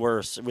 worse and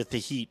worse with the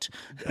heat.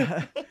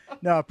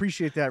 No, I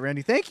appreciate that,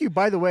 Randy. Thank you.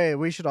 By the way,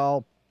 we should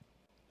all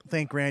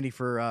thank Randy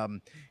for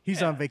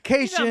he's on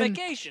vacation. He's on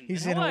vacation.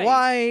 He's in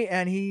Hawaii,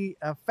 and he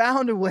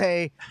found a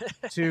way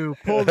to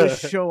pull this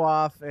show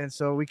off. And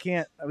so we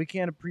can't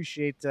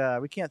appreciate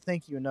we can't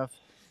thank you enough,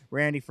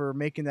 Randy, for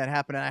making that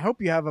happen. And I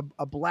hope you have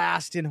a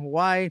blast in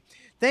Hawaii.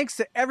 Thanks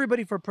to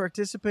everybody for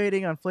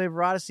participating on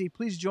Flavor Odyssey.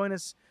 Please join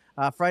us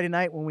Friday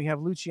night when we have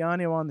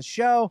Luciano on the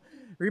show.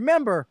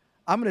 Remember,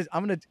 I'm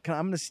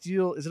gonna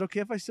steal. Is it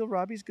okay if I steal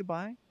Robbie's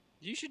goodbye?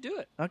 You should do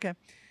it. Okay.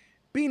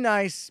 Be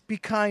nice, be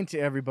kind to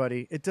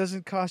everybody. It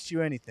doesn't cost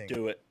you anything.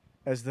 Do it.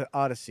 As the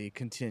Odyssey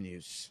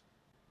continues.